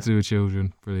anything to do with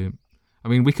children. Brilliant. I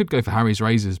mean, we could go for Harry's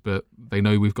razors, but they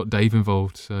know we've got Dave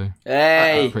involved, so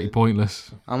Hey, pretty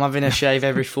pointless. I'm having a shave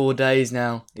every 4 days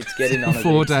now. It's getting on. a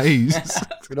 4 bit. days.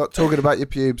 We're not talking about your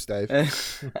pubes, Dave.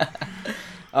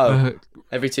 Oh,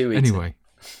 every 2 weeks.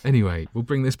 Anyway, we'll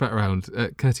bring this back around.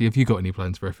 Curtie, have you got any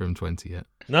plans for FM20 yet?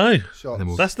 No. Shots. Then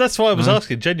we'll- That's why I was No.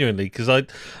 asking genuinely because I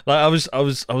was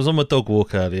on my dog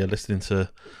walk earlier listening to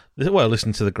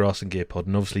the Grass and Gear pod,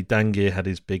 and obviously Dan Gear had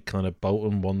his big kind of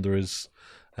Bolton Wanderers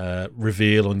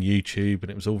reveal on YouTube, and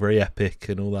it was all very epic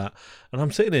and all that. And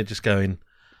I'm sitting here just going,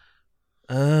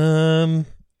 I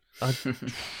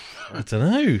don't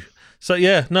know. So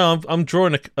yeah, no, I'm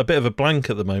drawing a bit of a blank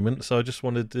at the moment. So I just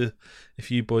wanted to,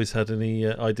 if you boys had any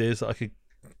ideas that I could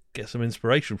get some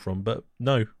inspiration from, but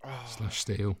no. Slash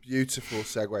Steel. Beautiful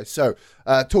segue. So,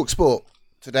 Talk Sport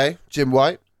today. Jim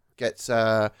White gets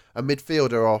a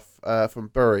midfielder off from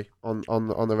Bury on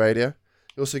the radio.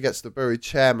 He also gets the Bury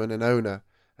chairman and owner,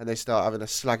 and they start having a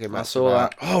slagging match. I saw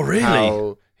about that. Oh really?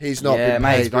 How he's not Yeah, been mate,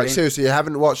 it's paid. Like brilliant. seriously, you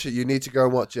haven't watched it. You need to go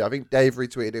and watch it. I think Dave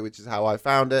retweeted it, which is how I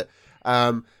found it.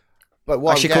 But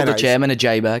what I I'm should call getting the at is, chairman a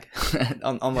J-bag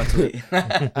on my tweet.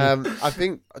 I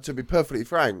think, to be perfectly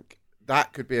frank,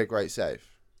 that could be a great save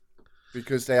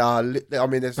because they are. I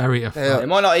mean, there's Very they are- It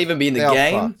might not even be in they the are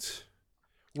game. fucked.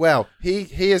 Well, he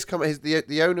has come.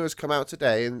 The owner has come out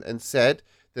today and said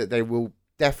that they will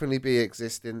definitely be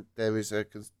existing. There is a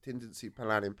contingency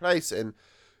plan in place, and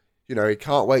he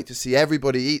can't wait to see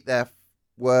everybody eat their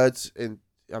words.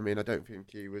 I mean, I don't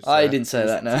think he was. I didn't say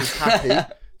that, no. he was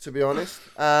happy, to be honest.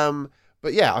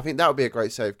 But yeah, I think that would be a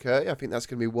great save, Curtie. I think that's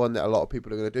going to be one that a lot of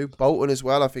people are going to do. Bolton as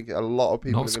well. I think a lot of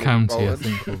people Notts are going to do County, I Bolton.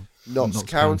 think. or- Notts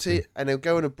County, and they're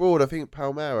going abroad. I think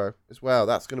Palmero as well.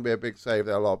 That's going to be a big save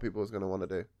that a lot of people are going to want to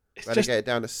do. It's Ready to just get it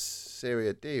down to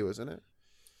Serie D, wasn't it?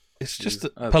 It's just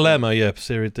Oh, Palermo, yeah,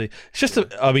 Serie D. It's just,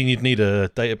 I mean, you'd need a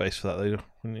database for that, though,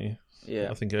 wouldn't you? Yeah.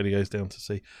 I think it only goes down to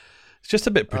C. It's just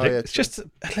a bit Oh, yeah, it's just a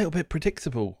little bit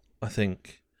predictable, I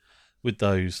think, with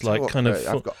those Tell you like what, kind of.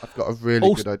 Curtie, I've got a really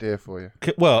Also- good idea for you.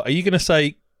 Well, are you going to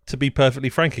say to be perfectly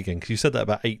frank again? Because you said that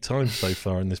about 8 times so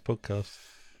far in this podcast.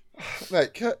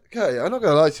 Mate, Curtie, I'm not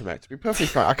going to lie to you, mate. To be perfectly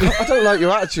frank, I don't like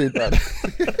your attitude, man.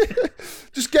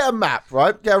 Just get a map,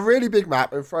 right? Get a really big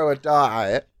map and throw a dart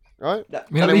at it, right? I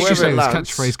mean, at And least you wherever say it this lands-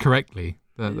 catchphrase correctly.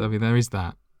 I mean, there is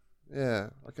that. Yeah,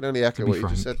 I can only echo be what you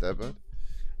just frank. said there,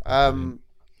 bud.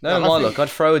 No, I my think- luck, I'd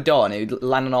throw a dart and it would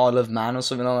land on Isle of Man or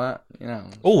something like that. You know.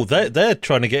 Oh, they're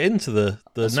trying to get into the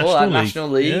National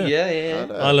League. Yeah, I yeah.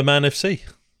 know. Isle of Man FC.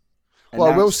 Well,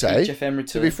 I will Announced say, HFM To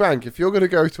return. be frank, if you're going to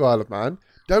go to Isle of Man,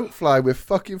 don't fly with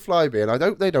fucking Flybe,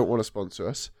 and they don't want to sponsor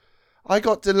us. I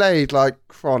got delayed like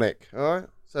chronic. All right.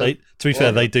 So To be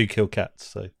fair, they do kill cats,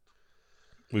 so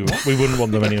we wouldn't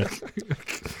want them anyway.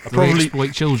 They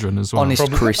exploit children as well.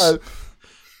 Honest Chris.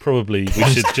 Probably we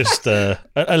should just I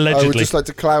would allegedly. just like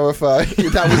to clarify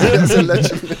that's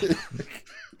allegedly.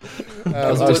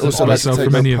 I would just also like to myself take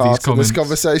from any no of these part in this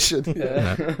comments. conversation.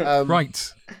 Yeah.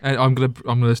 Right, I'm gonna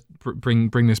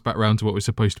bring this back round to what we're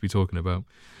supposed to be talking about.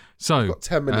 So We've got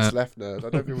 10 minutes left, nerd. I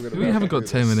don't think we're going to. we haven't got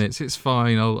 10 minutes. It's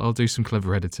fine. I'll do some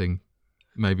clever editing.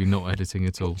 Maybe not editing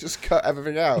at all. Just cut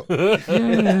everything out. Yeah.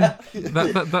 Hello, it's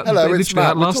literally Matt.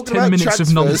 that We're last talking 10 about minutes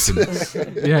of transfers. nonsense.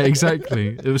 Yeah, exactly.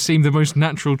 It would seem the most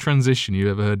natural transition you've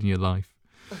ever heard in your life.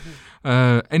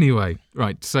 Anyway,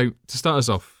 right. So to start us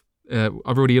off, I've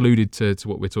already alluded to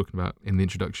what we're talking about in the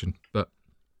introduction, but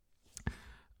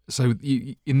so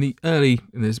we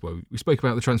spoke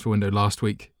about the transfer window last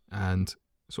week and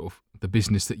sort of the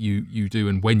business that you do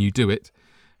and when you do it.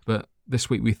 But this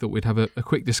week we thought we'd have a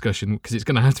quick discussion, because it's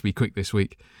going to have to be quick this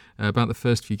week, about the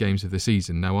first few games of the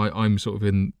season. Now, I'm sort of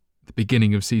in the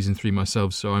beginning of season 3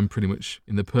 myself, so I'm pretty much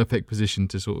in the perfect position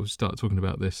to sort of start talking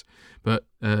about this. But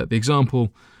the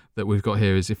example that we've got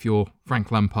here is if you're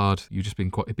Frank Lampard, you've just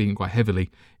been beaten quite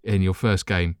heavily in your first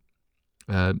game.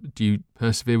 Do you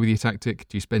persevere with your tactic?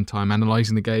 Do you spend time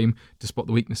analysing the game to spot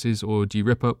the weaknesses, or do you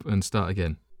rip up and start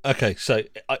again? Okay, so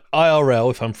IRL,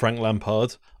 if I'm Frank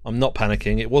Lampard, I'm not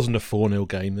panicking. It wasn't a 4-0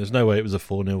 game. There's no way it was a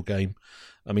 4-0 game.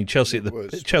 I mean, Chelsea at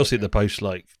the post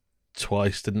like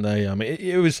twice, didn't they? I mean,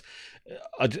 it was.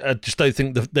 I just don't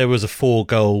think there was a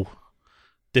 4-goal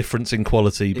difference in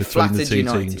quality between the two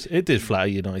teams. It did flatter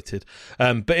United.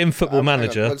 But in Football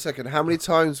Manager, 1 second. How many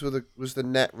times was the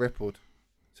net rippled?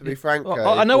 To be frank,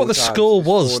 I know what the score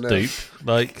was, 4-0. Dupe.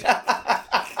 Like,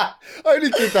 I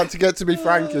only did that to get to be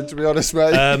franking, to be honest,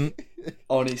 mate.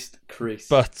 Honest Chris.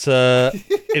 But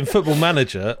in Football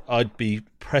Manager, I'd be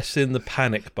pressing the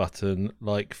panic button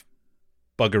like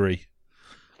buggery.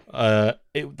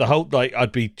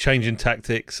 I'd be changing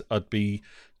tactics. I'd be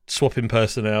swapping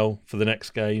personnel for the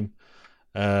next game,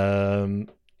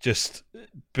 just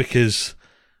because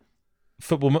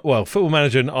Football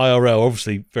Manager and IRL are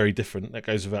obviously very different. That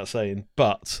goes without saying.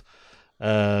 But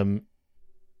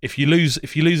if you lose a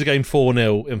game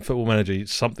 4-0 in Football Manager,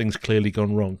 something's clearly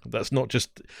gone wrong. That's not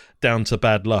just down to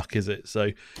bad luck, is it?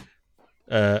 So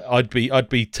I'd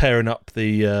be tearing up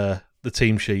the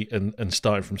team sheet and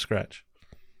starting from scratch.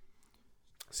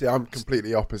 See, I'm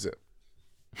completely opposite.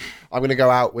 I'm going to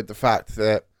go out with the fact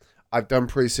that I've done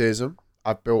pre-season.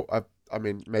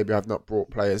 Maybe I've not brought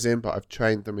players in, but I've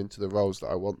trained them into the roles that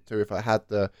I want to. If I had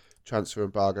the transfer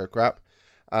embargo crap,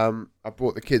 I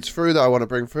brought the kids through that I want to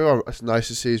bring through. It's nice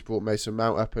to see he's brought Mason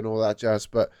Mount up and all that jazz.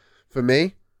 But for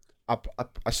me,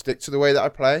 I stick to the way that I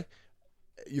play.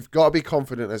 You've got to be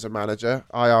confident as a manager,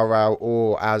 IRL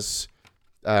or as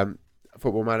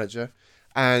Football Manager.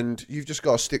 And you've just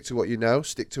got to stick to what you know,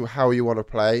 stick to how you want to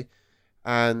play.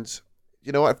 And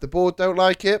you know what? If the board don't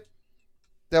like it,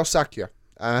 they'll sack you.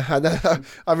 I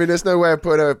mean, there's no way of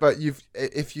putting it, but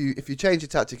if you change your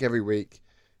tactic every week,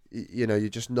 you're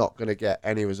just not going to get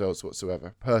any results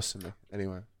whatsoever, personally,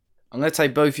 anyway. I'm going to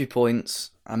take both your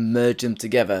points and merge them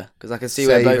together, because I can see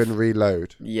Save where both... and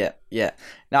reload. Yeah.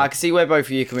 Now, I can see where both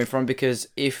of you are coming from, because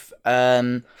if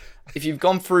you've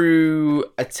gone through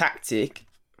a tactic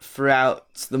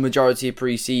throughout the majority of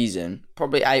pre-season,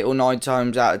 probably 8 or 9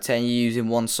 times out of 10 you're using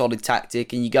one solid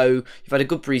tactic, and you've had a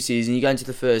good pre-season, you go into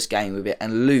the first game with it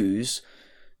and lose,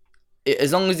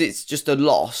 as long as it's just a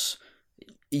loss,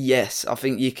 yes, I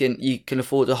think you can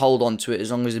afford to hold on to it. As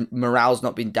long as morale's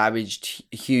not been damaged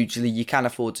hugely, you can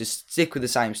afford to stick with the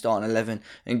same starting 11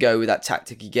 and go with that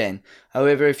tactic again.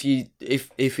 However, if it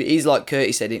is like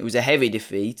Curtis said, it was a heavy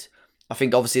defeat, I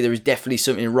think obviously there is definitely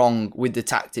something wrong with the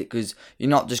tactic, because you're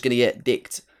not just going to get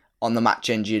dicked on the match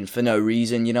engine for no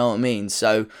reason, you know what I mean?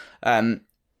 So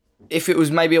if it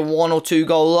was maybe a 1 or 2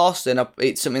 goal loss, then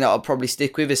it's something that I'll probably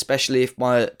stick with, especially if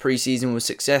my pre-season was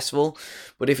successful.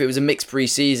 But if it was a mixed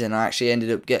pre-season, I actually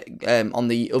ended up on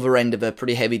the other end of a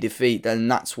pretty heavy defeat, then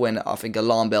that's when I think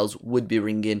alarm bells would be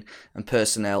ringing and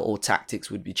personnel or tactics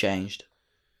would be changed.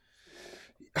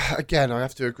 Again, I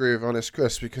have to agree with Honest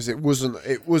Chris, because it wasn't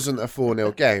a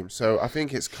 4-0 game, so I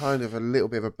think it's kind of a little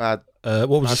bit of a bad. What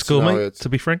was the score, scenario. mate? To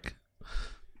be frank,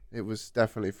 it was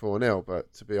definitely 4-0,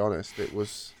 but to be honest, it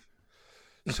was.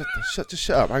 Shut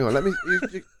up! Hang on, let me.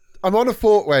 I'm on a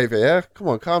thought wave here. Come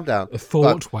on, calm down. A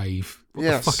thought wave? What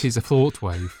yes. the fuck is a thought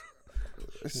wave?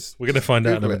 We're going to find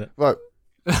out in a minute. Right.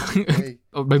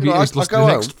 Or maybe You know, it's I lost go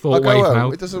the next home. thought I go wave home.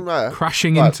 now. It doesn't matter.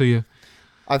 Crashing Right. into you.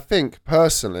 I think,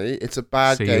 personally, it's a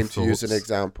bad Sea game of to use an thoughts.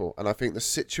 example. And I think the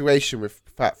situation with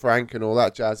Fat Frank and all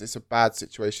that jazz, it's a bad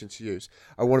situation to use.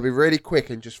 I want to be really quick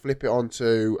and just flip it on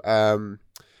to,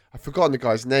 I've forgotten the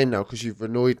guy's name now because you've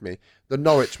annoyed me. The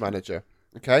Norwich manager,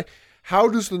 okay? How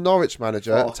does the Norwich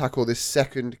manager tackle this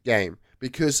second game?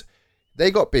 Because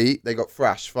they got beat, they got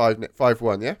thrashed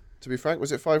 5-1, yeah? To be frank,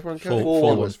 was it 5-1?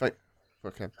 4-1.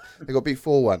 Okay. They got beat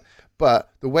 4-1.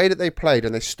 But the way that they played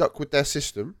and they stuck with their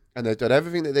system and they've done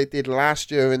everything that they did last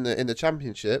year in the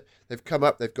championship, they've come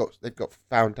up, they've got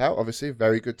found out, obviously,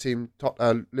 very good team,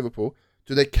 Liverpool.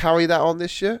 Do they carry that on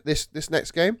this year, this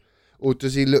next game? Or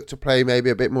does he look to play maybe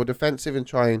a bit more defensive and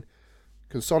try and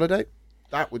consolidate?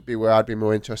 That would be where I'd be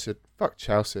more interested. Fuck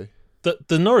Chelsea.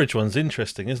 The Norwich one's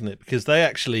interesting, isn't it? Because they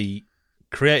actually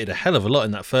created a hell of a lot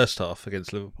in that first half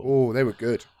against Liverpool. Oh, they were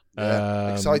good.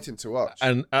 Yeah, exciting to watch.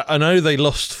 And I know they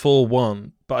lost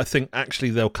 4-1, but I think actually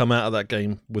they'll come out of that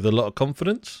game with a lot of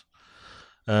confidence.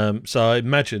 So I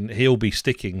imagine he'll be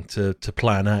sticking to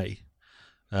plan A.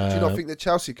 Do you not think that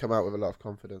Chelsea come out with a lot of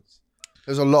confidence?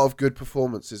 There's a lot of good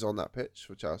performances on that pitch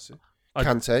for Chelsea.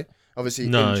 Kante, obviously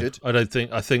injured. I don't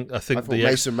think. I think I thought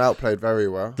Mason Mount played very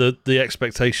well. The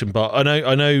expectation, but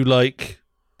I know, like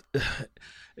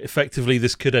effectively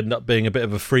this could end up being a bit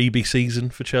of a freebie season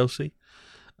for Chelsea.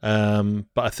 But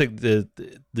I think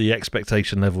the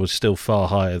expectation level is still far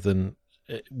higher than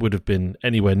it would have been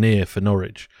anywhere near for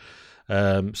Norwich.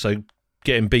 So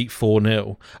getting beat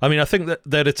 4-0. I mean, I think that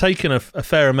they'd have taken a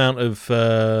fair amount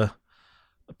of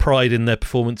pride in their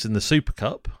performance in the Super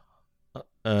Cup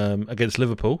against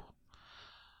Liverpool.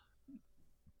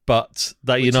 But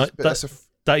that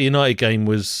United game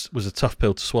was a tough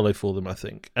pill to swallow for them, I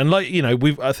think. And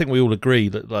I think we all agree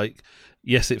that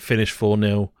yes, it finished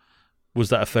 4-0. Was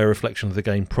that a fair reflection of the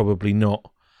game? Probably not.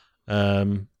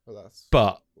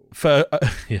 But for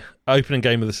opening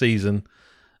game of the season,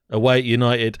 away at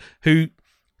United, who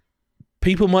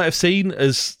people might have seen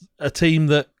as a team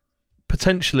that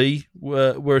potentially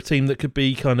were a team that could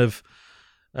be kind of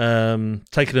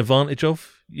taken advantage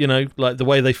of. Like the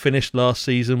way they finished last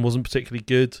season wasn't particularly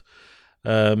good.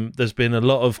 There's been a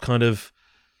lot of kind of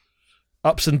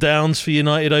ups and downs for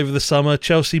United over the summer.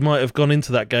 Chelsea might have gone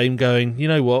into that game going, you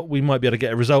know what, we might be able to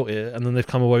get a result here, and then they've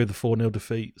come away with a 4-0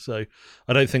 defeat. So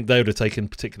I don't think they would have taken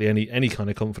particularly any kind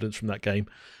of confidence from that game.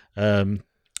 And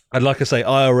like I say,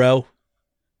 IRL,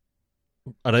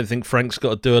 I don't think Frank's got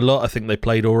to do a lot. I think they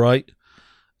played all right.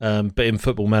 But in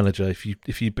Football Manager, if you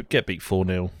get beat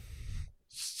 4-0,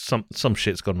 some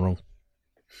shit's gone wrong.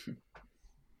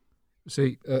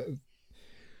 See,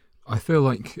 I feel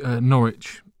like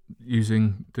Norwich,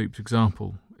 using Dupe's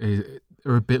example,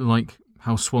 are a bit like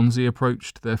how Swansea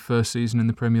approached their first season in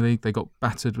the Premier League. They got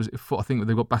battered. I think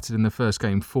they got battered in their first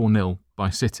game 4-0 by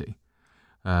City.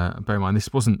 Bear in mind,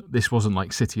 this wasn't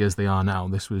like City as they are now.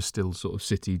 This was still sort of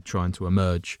City trying to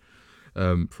emerge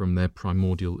from their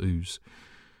primordial ooze.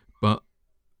 But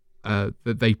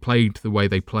they played the way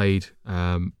they played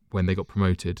when they got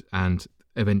promoted, and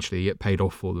eventually it paid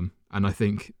off for them. And I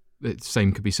think the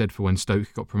same could be said for when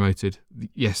Stoke got promoted.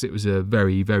 Yes, it was a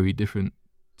very, very different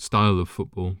style of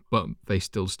football, but they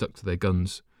still stuck to their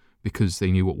guns because they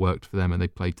knew what worked for them and they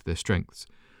played to their strengths.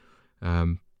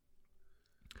 In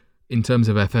terms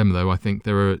of FM, though, I think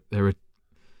there are.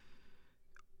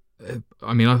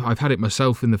 I mean, I've had it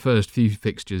myself in the first few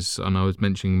fixtures, and I was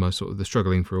mentioning my sort of the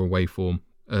struggling for away form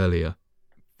earlier.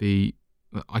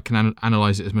 I can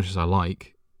analyse it as much as I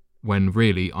like, when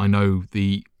really I know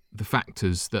the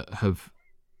factors that have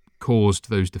caused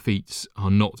those defeats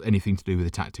are not anything to do with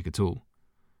the tactic at all.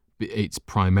 It's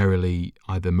primarily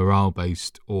either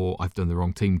morale-based or I've done the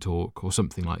wrong team talk or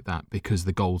something like that, because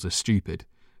the goals are stupid.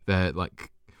 They're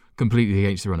like completely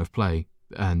against the run of play,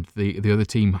 and the other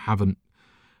team haven't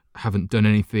done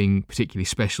anything particularly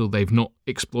special. They've not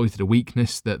exploited a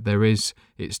weakness that there is.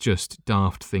 It's just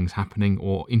daft things happening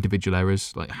or individual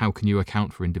errors. Like, how can you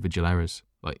account for individual errors?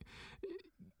 Like,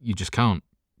 you just can't.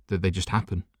 They just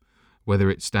happen.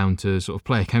 Whether it's down to sort of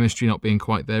player chemistry not being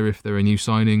quite there if they're a new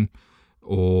signing,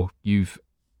 or you've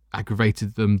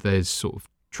aggravated them, there's sort of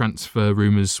transfer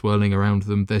rumours swirling around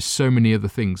them. There's so many other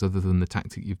things other than the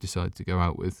tactic you've decided to go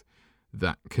out with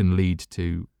that can lead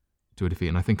to a defeat.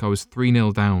 And I think I was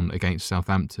 3-0 down against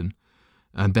Southampton,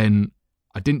 and then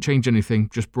I didn't change anything,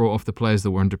 just brought off the players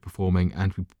that were underperforming,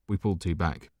 and we pulled 2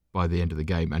 back by the end of the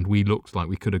game, and we looked like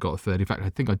we could have got a third. In fact, I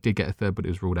think I did get a third, but it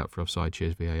was ruled out for offside.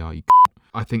 Cheers, VAR.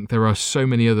 I think there are so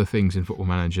many other things in Football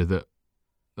Manager that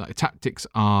like, tactics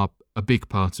are a big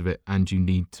part of it, and you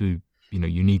need to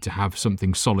have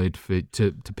something solid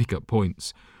to pick up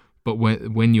points. But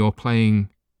when you're playing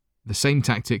the same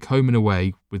tactic home and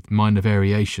away with minor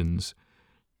variations,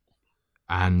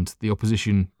 and the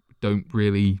opposition don't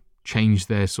really change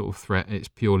their sort of threat, it's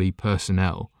purely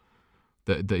personnel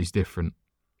that is different.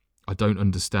 I don't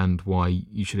understand why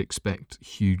you should expect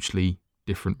hugely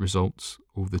different results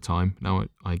all the time. Now,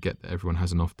 I get that everyone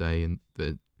has an off day, and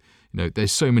that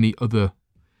there's so many other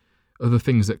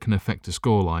things that can affect a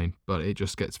scoreline, but it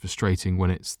just gets frustrating when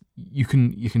it's you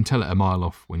can tell it a mile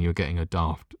off when you're getting a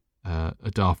daft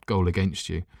goal against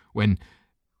you, when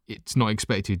it's not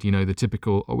expected. The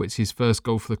typical, it's his first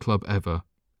goal for the club ever,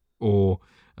 or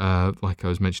like I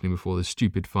was mentioning before, the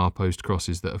stupid far post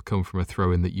crosses that have come from a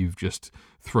throw-in that you've just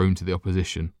thrown to the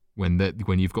opposition when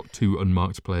you've got 2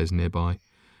 unmarked players nearby.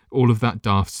 All of that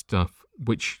daft stuff,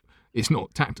 which it's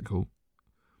not tactical.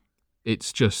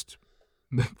 It's just,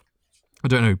 I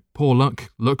don't know, poor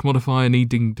luck modifier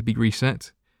needing to be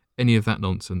reset, any of that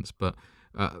nonsense. But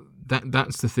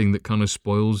that's the thing that kind of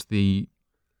spoils the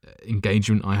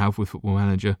engagement I have with Football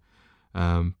Manager.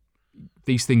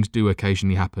 These things do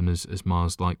occasionally happen, as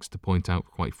Mars likes to point out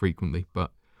quite frequently,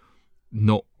 but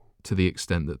not to the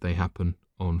extent that they happen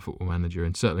on Football Manager,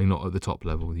 and certainly not at the top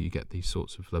level. You get these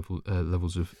sorts of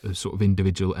levels of sort of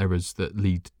individual errors that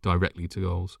lead directly to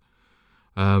goals.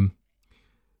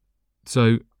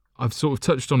 So I've sort of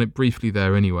touched on it briefly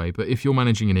there anyway, but if you're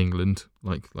managing in England,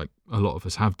 like a lot of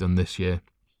us have done this year,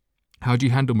 how do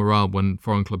you handle morale when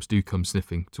foreign clubs do come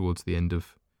sniffing towards the end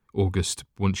of August,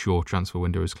 once your transfer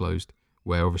window is closed,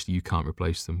 where obviously you can't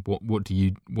replace them? What do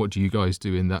you guys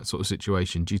do in that sort of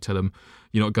situation? Do you tell them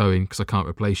you're not going because I can't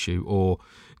replace you, or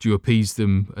do you appease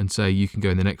them and say you can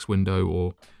go in the next window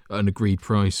or at an agreed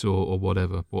price or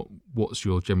whatever? What's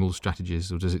your general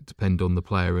strategies, or does it depend on the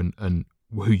player and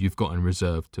who you've got in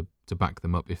reserve to back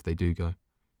them up if they do go?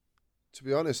 To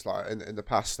be honest, like in the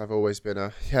past, I've always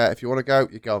been if you want to go,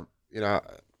 you're gone.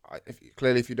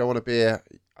 If you don't want to be here,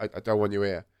 I don't want you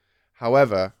here.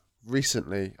 However,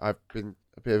 recently I've been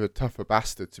a bit of a tougher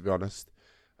bastard, to be honest.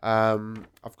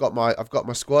 I've got my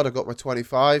squad. I've got my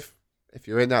 25. If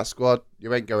you're in that squad,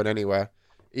 you ain't going anywhere.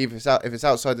 Even if it's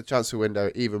outside the transfer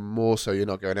window, even more so, you're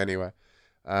not going anywhere.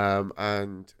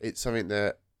 And it's something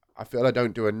that I feel I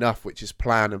don't do enough, which is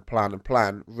plan,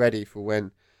 ready for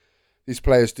when these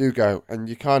players do go. And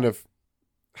you kind of,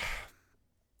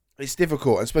 it's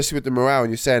difficult, especially with the morale.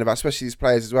 And you're saying about, especially these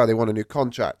players as well, they want a new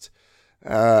contract.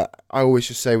 I always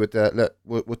just say look,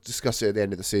 we'll discuss it at the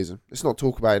end of the season. Let's not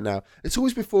talk about it now. It's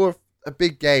always before a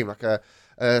big game, like a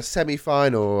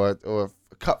semi-final or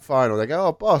a cup final. They go,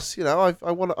 oh, boss, I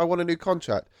want a new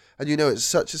contract. And it's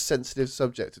such a sensitive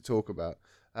subject to talk about.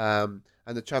 And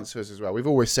the transfers as well. We've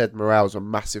always said morale's a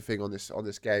massive thing on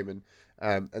this game,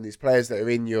 and these players that are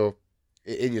in your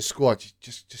squad, you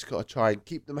just got to try and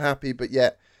keep them happy, but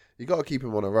yet you got to keep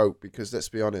them on a rope, because let's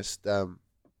be honest,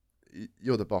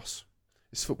 you're the boss.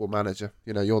 It's Football Manager.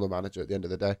 You're the manager at the end of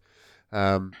the day.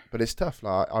 But it's tough.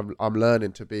 Like I'm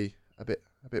learning to be a bit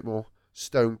more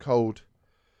stone cold.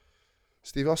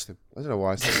 Steve Austin. I don't know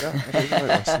why I said that. I don't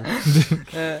like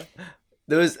Austin.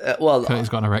 There was Curtis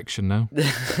got an erection now.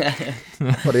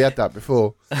 But he had that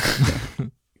before.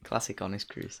 Classic Honest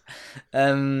Chris.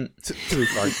 To be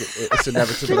frank, it's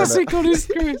inevitable. Classic Honest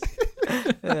Chris.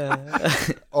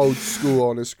 Old school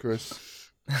Honest Chris.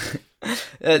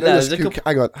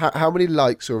 Hang on. How many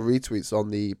likes or retweets on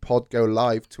the Pod Go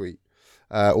Live tweet,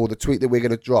 or the tweet that we're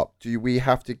going to drop, do we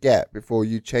have to get before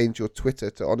you change your Twitter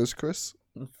to Honest Chris?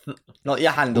 Not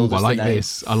your handle. I like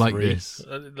this. I like 3. this.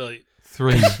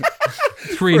 3.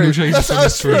 3 and you'll change it to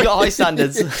Honest You Chris. got high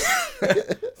standards.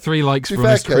 3 likes for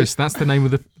Honest Chris. That's the name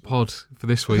of the pod for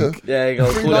this week. Yeah, you go.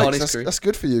 3 Call it likes, Honest Chris. that's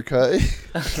good for you, Curtie.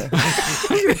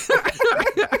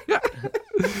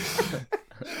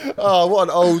 Oh, what an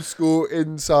old school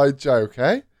inside joke,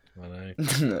 eh? I know.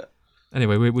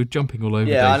 Anyway, we're jumping all over.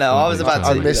 Yeah, I know. I was Dave, about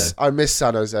aren't to- we? I miss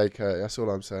San Jose, Curtie. That's all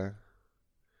I'm saying.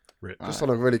 Rip. Just on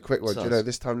a really quick one, So-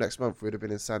 this time next month we'd have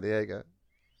been in San Diego,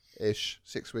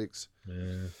 6 weeks.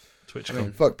 Yeah. TwitchCon. I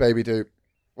mean, Fuck, baby, do.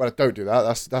 Well, don't do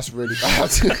that. That's really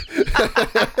bad.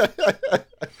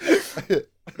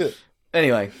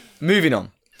 Anyway, moving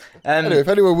on. Anyway, if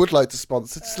anyone would like to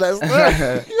sponsor, just let us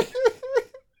know.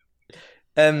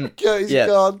 Curtie's yeah.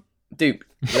 gone. Dupe,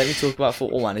 let me talk about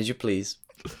Football Manager, please.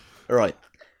 All right.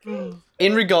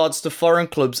 In regards to foreign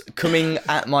clubs coming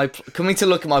to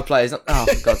look at my players. Oh,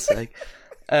 for God's sake.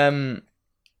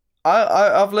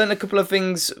 I've learned a couple of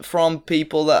things from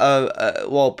people that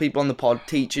are, people on the pod,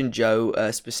 Teach and Joe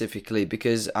specifically,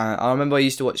 because I remember I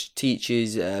used to watch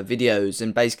Teach's videos,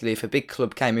 and basically if a big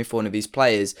club came in for one of his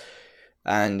players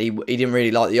and he didn't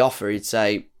really like the offer, he'd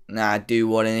say, nah, do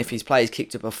one, and if his players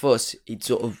kicked up a fuss, he'd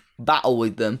sort of battle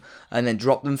with them and then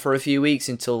drop them for a few weeks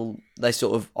until they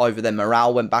sort of either their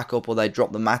morale went back up or they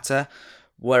dropped the matter.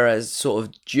 Whereas sort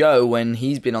of Joe, when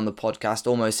he's been on the podcast,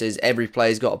 almost says every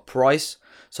player's got a price.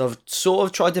 So I've sort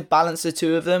of tried to balance the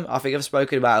two of them. I think I've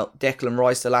spoken about Declan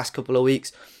Rice the last couple of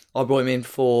weeks. I brought him in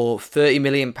for £30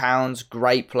 million,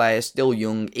 great player, still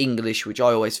young, English, which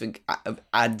I always think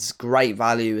adds great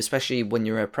value, especially when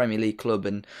you're a Premier League club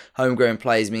and homegrown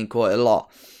players mean quite a lot.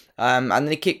 And then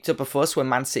he kicked up a fuss when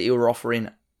Man City were offering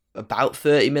about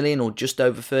 30 million or just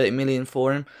over 30 million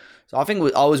for him. So I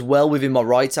think I was well within my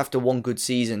rights after one good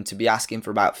season to be asking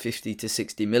for about 50 to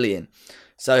 60 million.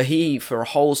 So he, for a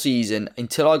whole season,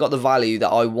 until I got the value that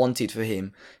I wanted for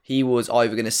him, he was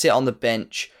either going to sit on the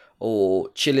bench or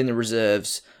chill in the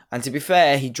reserves. And to be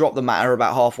fair, he dropped the matter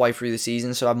about halfway through the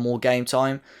season, so I had more game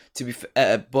time.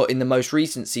 But in the most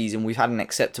recent season, we've had an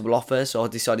acceptable offer, so I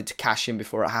decided to cash in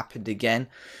before it happened again.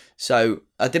 So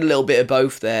I did a little bit of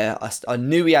both there. I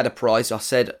knew he had a price. I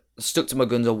stuck to my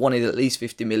guns. I wanted at least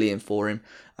 50 million for him.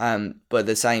 But at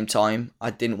the same time, I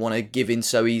didn't want to give in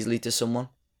so easily to someone.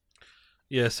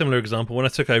 Yeah, similar example. When I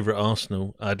took over at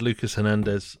Arsenal, I had Lucas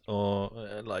Hernandez,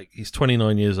 he's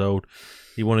 29 years old.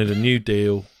 He wanted a new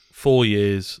deal, 4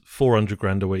 years, 400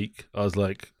 grand a week. I was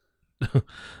like,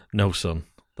 no, son,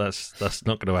 that's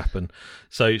not going to happen.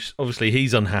 So obviously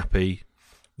he's unhappy.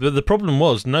 The problem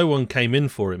was no one came in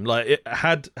for him.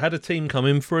 Had a team come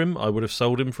in for him, I would have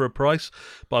sold him for a price,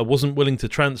 but I wasn't willing to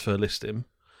transfer list him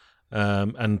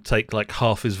and take like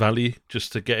half his value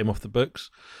just to get him off the books.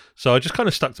 So I just kind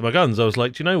of stuck to my guns. I was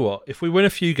like, do you know what? If we win a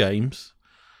few games,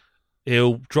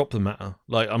 he'll drop the matter.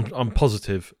 Like I'm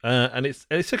positive, and it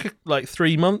took like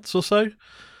 3 months or so,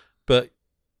 but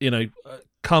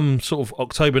come sort of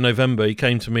October, November, he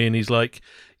came to me and he's like,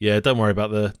 yeah, don't worry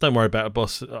about it,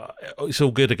 boss. It's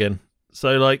all good again.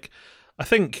 So like, I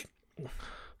think,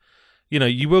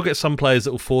 you will get some players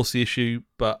that will force the issue,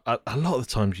 but a lot of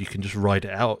the times you can just ride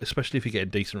it out, especially if you're getting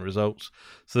decent results.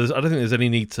 So I don't think there's any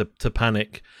need to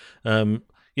panic. Like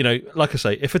I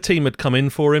say, if a team had come in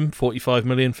for him, 45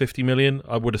 million, 50 million,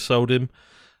 I would have sold him.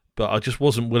 But I just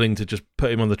wasn't willing to just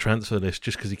put him on the transfer list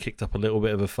just because he kicked up a little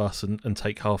bit of a fuss and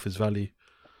take half his value.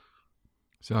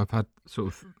 So I've had sort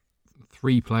of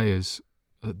 3 players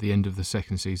at the end of the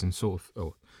second season,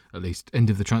 or at least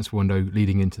end of the transfer window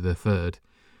leading into the third,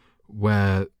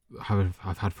 where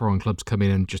I've had foreign clubs come in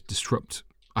and just disrupt.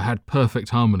 I had perfect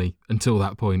harmony until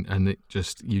that point, and it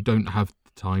just, you don't have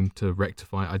time to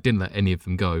rectify. I didn't let any of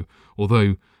them go,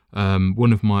 although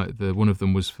one of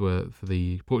them was for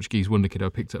the Portuguese wonder kid I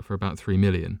picked up for about 3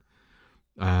 million,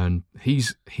 and he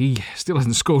still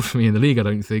hasn't scored for me in the league, I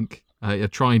don't think. I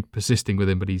tried persisting with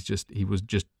him, but he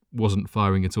wasn't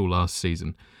firing at all last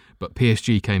season. But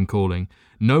PSG came calling.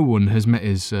 No one has met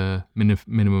his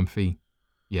minimum fee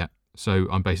yet, so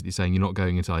I'm basically saying you're not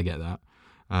going until I get that.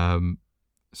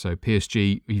 So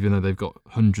PSG, even though they've got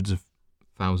hundreds of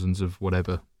thousands of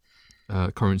whatever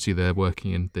currency they're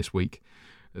working in this week,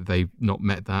 they've not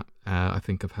met that. I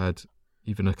think I've had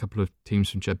even a couple of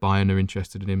teams from Bayern are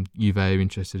interested in him, Juve are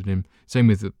interested in him. Same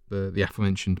with the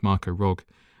aforementioned Marco Rog.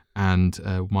 And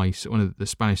one of the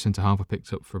Spanish centre half I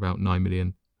picked up for about 9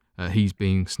 million. He's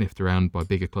being sniffed around by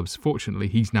bigger clubs. Fortunately,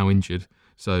 he's now injured,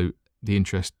 so the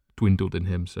interest dwindled in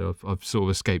him. So I've sort of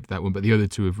escaped that one. But the other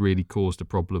two have really caused a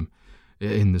problem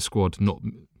in the squad.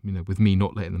 With me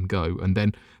not letting them go. And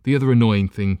then the other annoying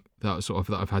thing that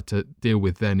I've had to deal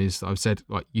with then is that I've said,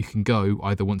 like, you can go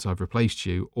either once I've replaced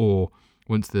you, or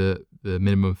once the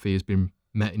minimum fee has been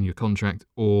met in your contract,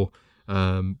 or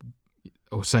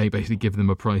say basically give them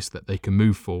a price that they can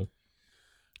move for,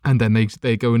 and then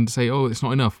they go and say, oh, it's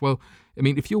not enough. Well, I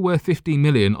mean, if you're worth 15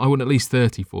 million, I want at least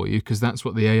 30 for you, because that's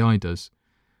what the AI does.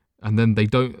 And then they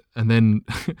don't, and then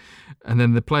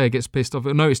the player gets pissed off.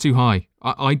 No, it's too high.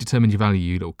 I determined your value,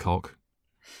 you little cock,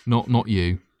 not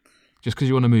you. Just because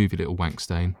you want to move, you little wank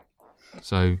stain.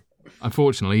 So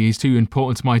unfortunately, he's too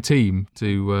important to my team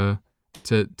to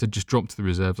just drop to the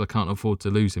reserves. I can't afford to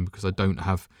lose him because I don't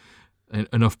have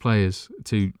enough players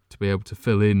to be able to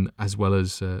fill in as well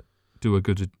as do as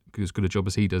good a job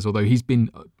as he does. Although he's been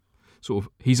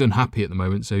he's unhappy at the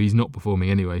moment, so he's not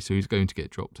performing anyway. So he's going to get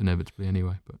dropped inevitably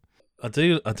anyway. But I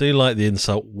do like the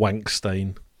insult wank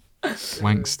stain.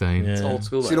 Wank stain. It's old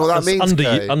school. Do you know what that means?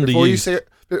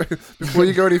 Before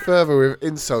you go any further with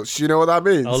insults, do you know what that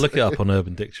means? I'll look it up on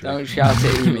Urban Dictionary. Don't shout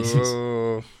at you,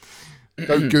 missus.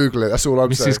 Don't Google it. That's all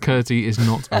I'm saying. Mrs. Curdy is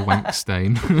not a wank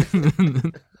stain.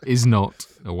 Is not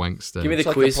a wank stain. Give me the It's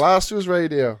like quiz. a plasterer's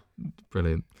radio.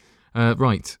 Brilliant.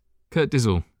 Right, Kurt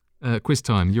Dizzle. Quiz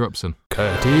time. You're up, son.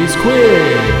 Curtis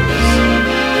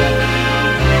quiz.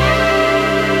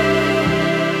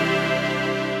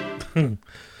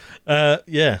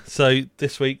 So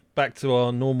this week, back to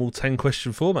our normal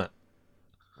 10-question format.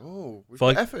 Oh, we've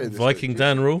got effort in this Viking week.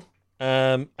 Dan rule.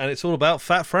 And it's all about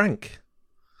Fat Frank.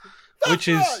 Which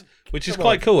is Come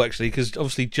quite on. cool, actually, because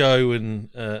obviously Joe and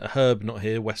Herb not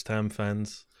here, West Ham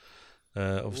fans.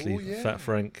 Obviously, Oh, yeah. Fat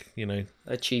Frank,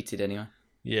 I cheated anyway.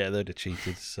 yeah, they'd have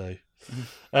cheated. So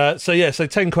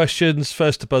 10 questions.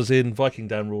 First to buzz in. Viking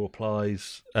Dan rule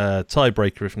applies.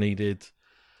 Tiebreaker if needed.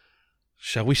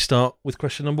 Shall we start with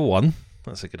question number 1?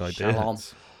 That's a good idea. Shalom.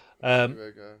 Here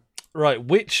we go. Right,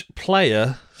 which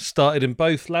player started in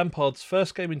both Lampard's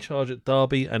first game in charge at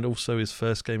Derby and also his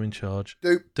first game in charge?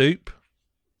 Dupe.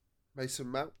 Mason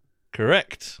Mount.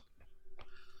 Correct.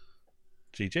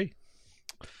 GG.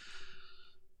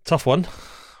 Tough one.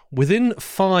 Within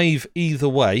 5 either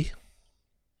way,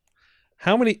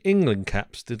 how many England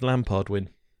caps did Lampard win?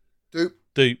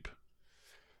 Dupe.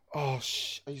 Oh,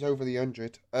 he's over the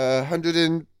 100.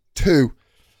 102.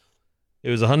 It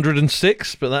was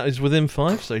 106, but that is within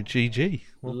 5, so GG.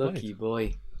 Well Lucky played.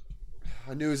 boy.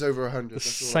 I knew it was over 100. The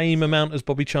That's all. same amount as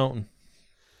Bobby Charlton.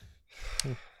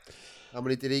 How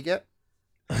many did he get?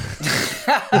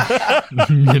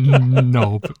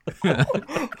 Knob.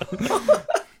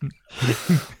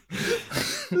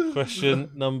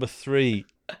 Question number 3.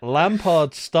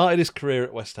 Lampard started his career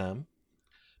at West Ham,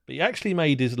 but he actually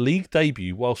made his league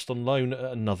debut whilst on loan at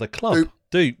another club.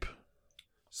 Dupe.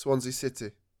 Swansea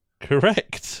City.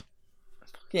 Correct.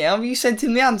 Yeah, have you sent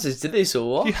him the answers to this or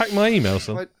what? You hacked my email,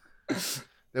 son. Right.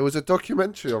 There was a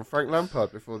documentary on Frank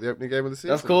Lampard before the opening game of the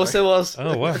season. Of course there was.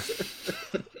 Oh, wow.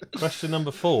 Question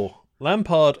number 4.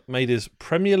 Lampard made his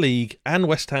Premier League and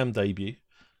West Ham debut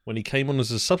when he came on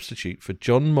as a substitute for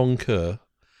John Moncur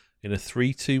in a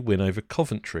 3-2 win over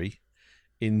Coventry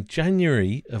in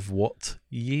January of what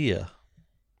year?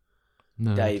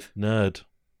 Nerd. Dave. Nerd.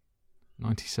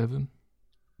 97.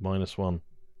 -1.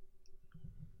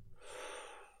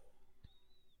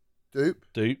 Dupe.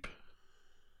 Dupe.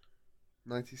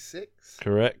 96.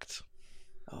 Correct.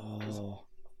 Oh.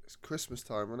 It's Christmas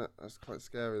time, wasn't it? That's quite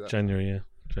scary. That. January, yeah.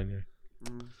 January.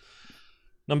 Mm.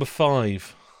 Number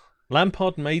 5.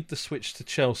 Lampard made the switch to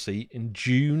Chelsea in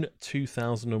June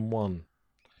 2001.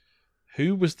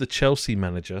 Who was the Chelsea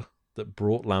manager that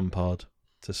brought Lampard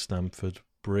to Stamford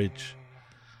Bridge?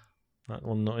 That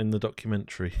one not in the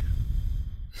documentary.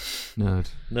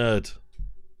 Nerd.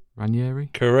 Ranieri.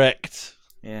 Correct.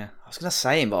 Yeah. I was going to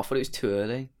say him, but I thought it was too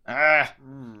early. Ah.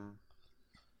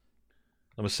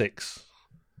 Number 6.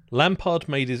 Lampard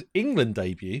made his England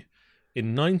debut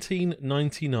in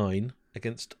 1999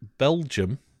 against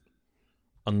Belgium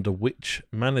under which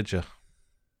manager?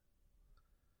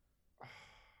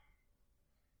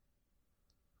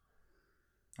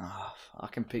 Oh, I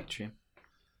can picture him.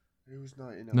 Who was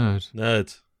 99?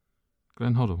 Nerd.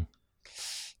 Glenn Hoddle.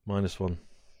 -1. Fuck.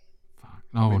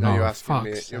 Oh, No, no. you're asking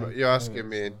me. Fuck. You're asking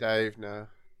me and Dave now.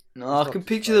 No, I can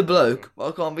picture the bloke, but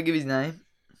I can't think of his name.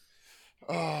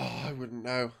 Oh, I wouldn't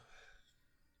know.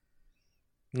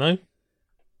 No?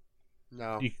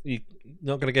 No. You're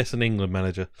not going to guess an England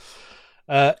manager.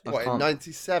 What, in can't-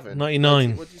 97?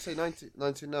 99. What did you say,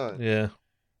 99? Yeah,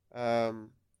 Well,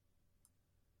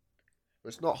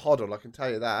 it's not Hoddle, I can tell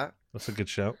you that. that's a good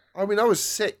shout. I mean, I was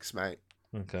 6, mate.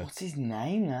 Okay. What's his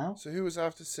name now? So who was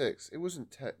after 6? It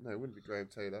wasn't no, it wouldn't be Graham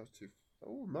Taylor. That was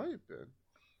Oh, it might have been.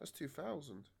 That's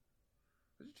 2000.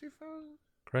 Was it 2000?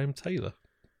 Graham Taylor.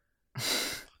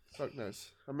 Fuck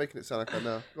knows. I'm making it sound like I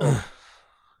know. Go on.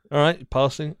 All right,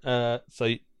 passing.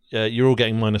 So you're all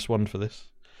getting -1 for this.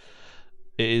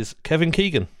 It is Kevin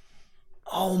Keegan.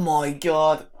 Oh my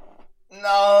god.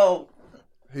 No.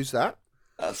 Who's that?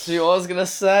 That's who I was going to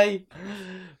say.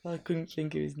 I couldn't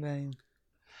think of his name.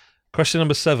 Question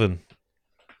number 7.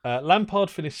 Lampard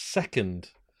finished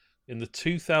second in the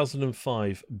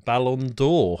 2005 Ballon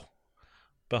d'Or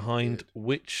behind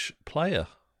which player?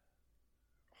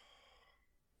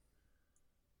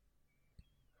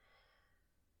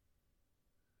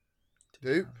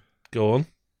 Dupe? Go on.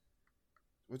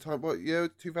 What time? What year?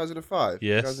 2005?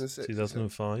 Yes, 2006?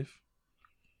 2005.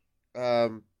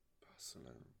 Barcelona.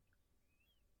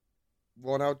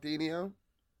 Ronaldinho?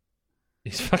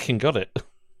 He's fucking got it.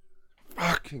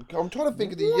 Fucking I'm trying to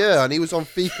think of the year, and he was on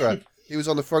FIFA. He was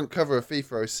on the front cover of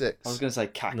FIFA 06. I was going to say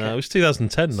Kaka. No, it was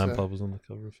 2010 So- Lampard was on the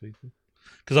cover of FIFA.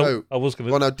 Because I was going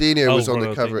to. Ronaldinho was on the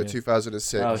Ronaldinho. cover at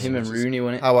 2006. Oh, him and which is Rooney,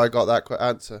 wasn't it? How I got that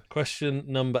answer. Question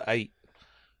number 8.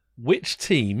 Which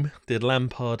team did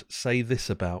Lampard say this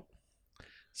about?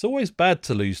 It's always bad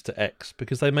to lose to X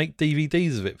because they make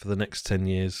DVDs of it for the next 10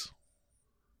 years.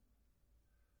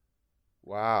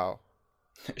 Wow,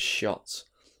 Shots.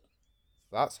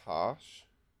 that's harsh.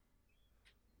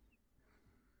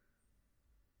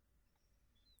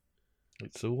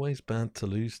 It's always bad to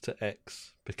lose to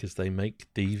X because they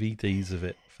make DVDs of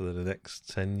it for the next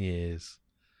 10 years.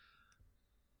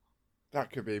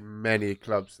 That could be many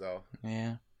clubs, though.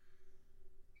 Yeah.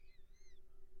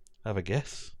 Have a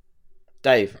guess.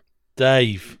 Dave.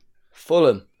 -1.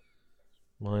 Fulham.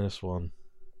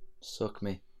 Suck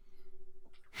me.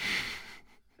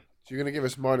 So you're going to give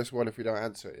us -1 if we don't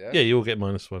answer it, yeah? Yeah, you'll get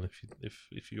 -1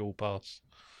 if you all pass.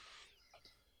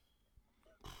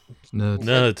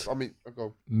 Nerd. I mean,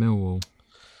 go. Millwall.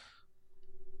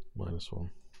 -1.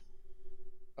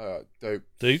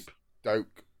 Dope.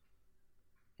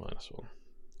 -1.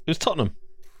 It was Tottenham.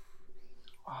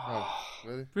 Oh,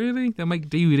 really? Really? They'll make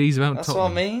DVDs about That's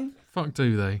Tottenham. what I mean. Fuck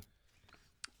do they?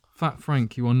 Fat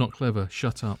Frank, you are not clever.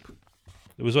 Shut up.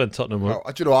 It was when Tottenham were.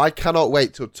 Well, do you know, I cannot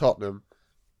wait till Tottenham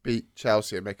beat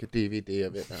Chelsea and make a DVD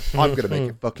of it now. I'm going to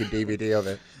make a fucking DVD of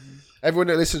it. Everyone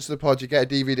that listens to the pod, you get a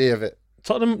DVD of it.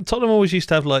 Tottenham always used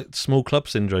to have like small club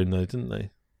syndrome though, didn't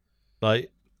they?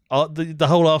 Like the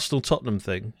whole Arsenal Tottenham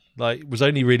thing, like was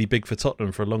only really big for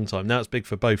Tottenham for a long time. Now it's big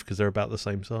for both because they're about the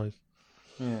same size.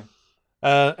 Yeah.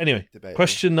 Anyway, Debatable.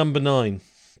 question number 9.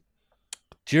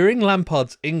 During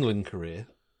Lampard's England career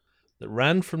that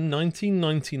ran from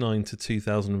 1999 to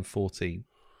 2014,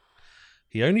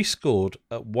 he only scored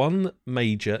at one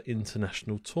major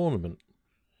international tournament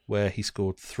where he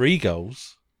scored 3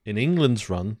 goals in England's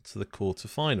run to the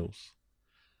quarter-finals.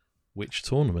 Which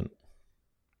tournament?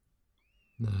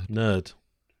 Nerd.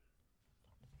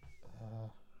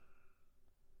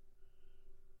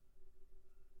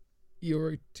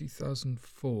 Euro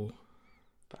 2004.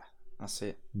 That's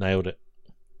it. Nailed it.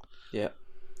 Yeah.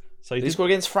 So Did he score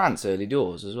against France early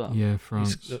doors as well? Yeah,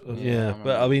 France. yeah,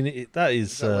 but I mean that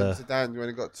is. That went to Dan, you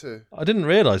only got 2. I didn't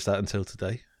realise that until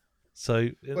today. So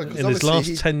Well, 'cause in his obviously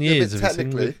last 10 years of his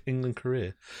technically- England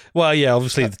career, well, yeah,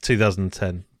 obviously the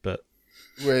 2010, but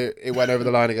Where it went over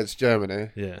the line against Germany,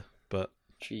 yeah, but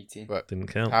Cheating. but didn't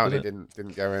count. apparently Did it?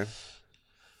 didn't go in.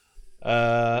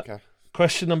 Okay.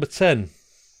 Question number 10: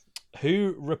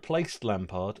 Who replaced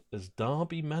Lampard as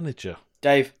Derby manager?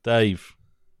 Dave. Oh,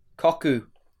 Koku.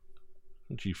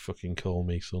 What do you fucking call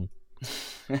me, son?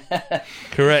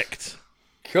 Correct.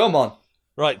 Come on.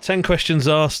 Right, 10 questions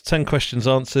asked, 10 questions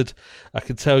answered. I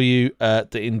can tell you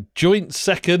that in joint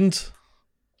second,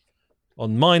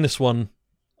 on -1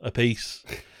 apiece,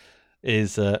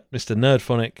 is Mr.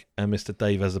 Nerdphonic and Mr.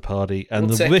 Dave Azzopardi. And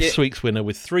We'll take this it. week's winner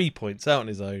with 3 points out on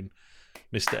his own,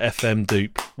 Mr. FM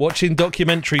Dupe. Watching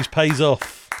documentaries pays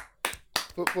off.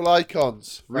 Football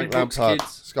icons. Frank Read books, Lampard.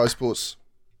 kids. Sky Sports.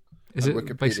 Is And it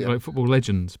Wikipedia. basically like Football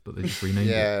Legends, but they just renamed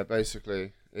it? Yeah,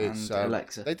 basically. It's And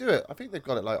Alexa. They do it. I think they've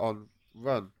got it like on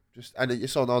run. And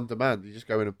it's on demand. You just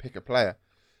go in and pick a player.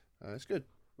 It's good.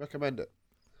 Recommend it.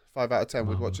 5 out of 10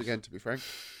 would watch again, to be frank.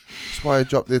 That's why I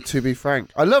dropped the to be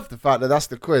frank. I love the fact that that's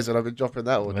the quiz and I've been dropping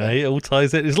that all day. Hey, it all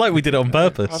ties in. It's like we did it on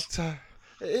purpose.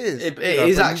 It is. It You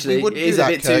is but actually. We wouldn't It is do a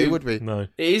that, bit Kurt, too- would we? No, It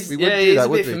is. We Yeah, wouldn't it do is that, a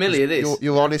would bit we? familiar. This.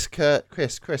 You're honest, Kurt.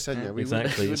 Chris, aren't you? We exactly.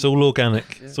 wouldn't- It's all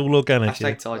organic. Yeah. It's all organic. Hashtag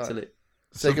Yeah. title it.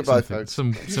 Say goodbye, Something- folks.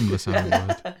 Some similar sounding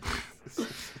word.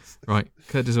 Right,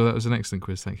 Kurt Dizzle, that was an excellent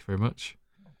quiz. Thank you very much.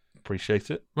 Appreciate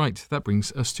it. Right, that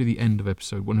brings us to the end of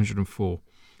episode 104.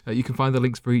 You can find the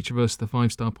links for each of us, the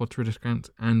 5-Star Pod Twitter account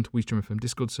and WeStream FM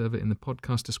Discord server in the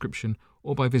podcast description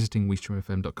or by visiting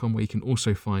WeStreamFM.com, where you can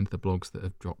also find the blogs that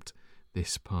have dropped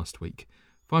this past week.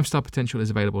 5-Star Potential is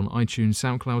available on iTunes,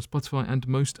 SoundCloud, Spotify and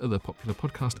most other popular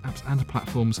podcast apps and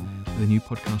platforms, with a new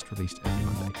podcast released every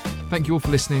Monday. Thank you all for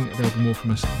listening. There'll be more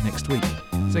from us next week.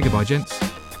 Say goodbye, gents.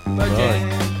 Bye,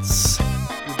 gents.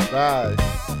 Bye.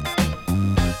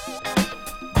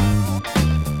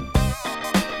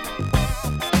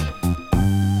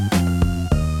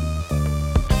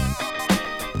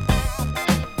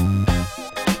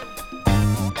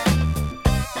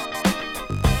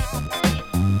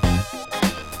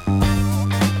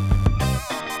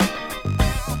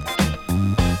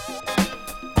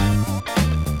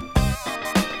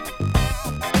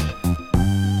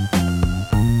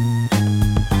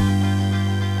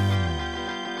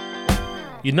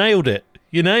 You nailed it.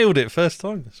 You nailed it first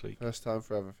time this week. First time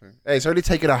for everything. Hey, it's only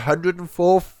taken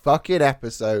 104 fucking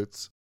episodes.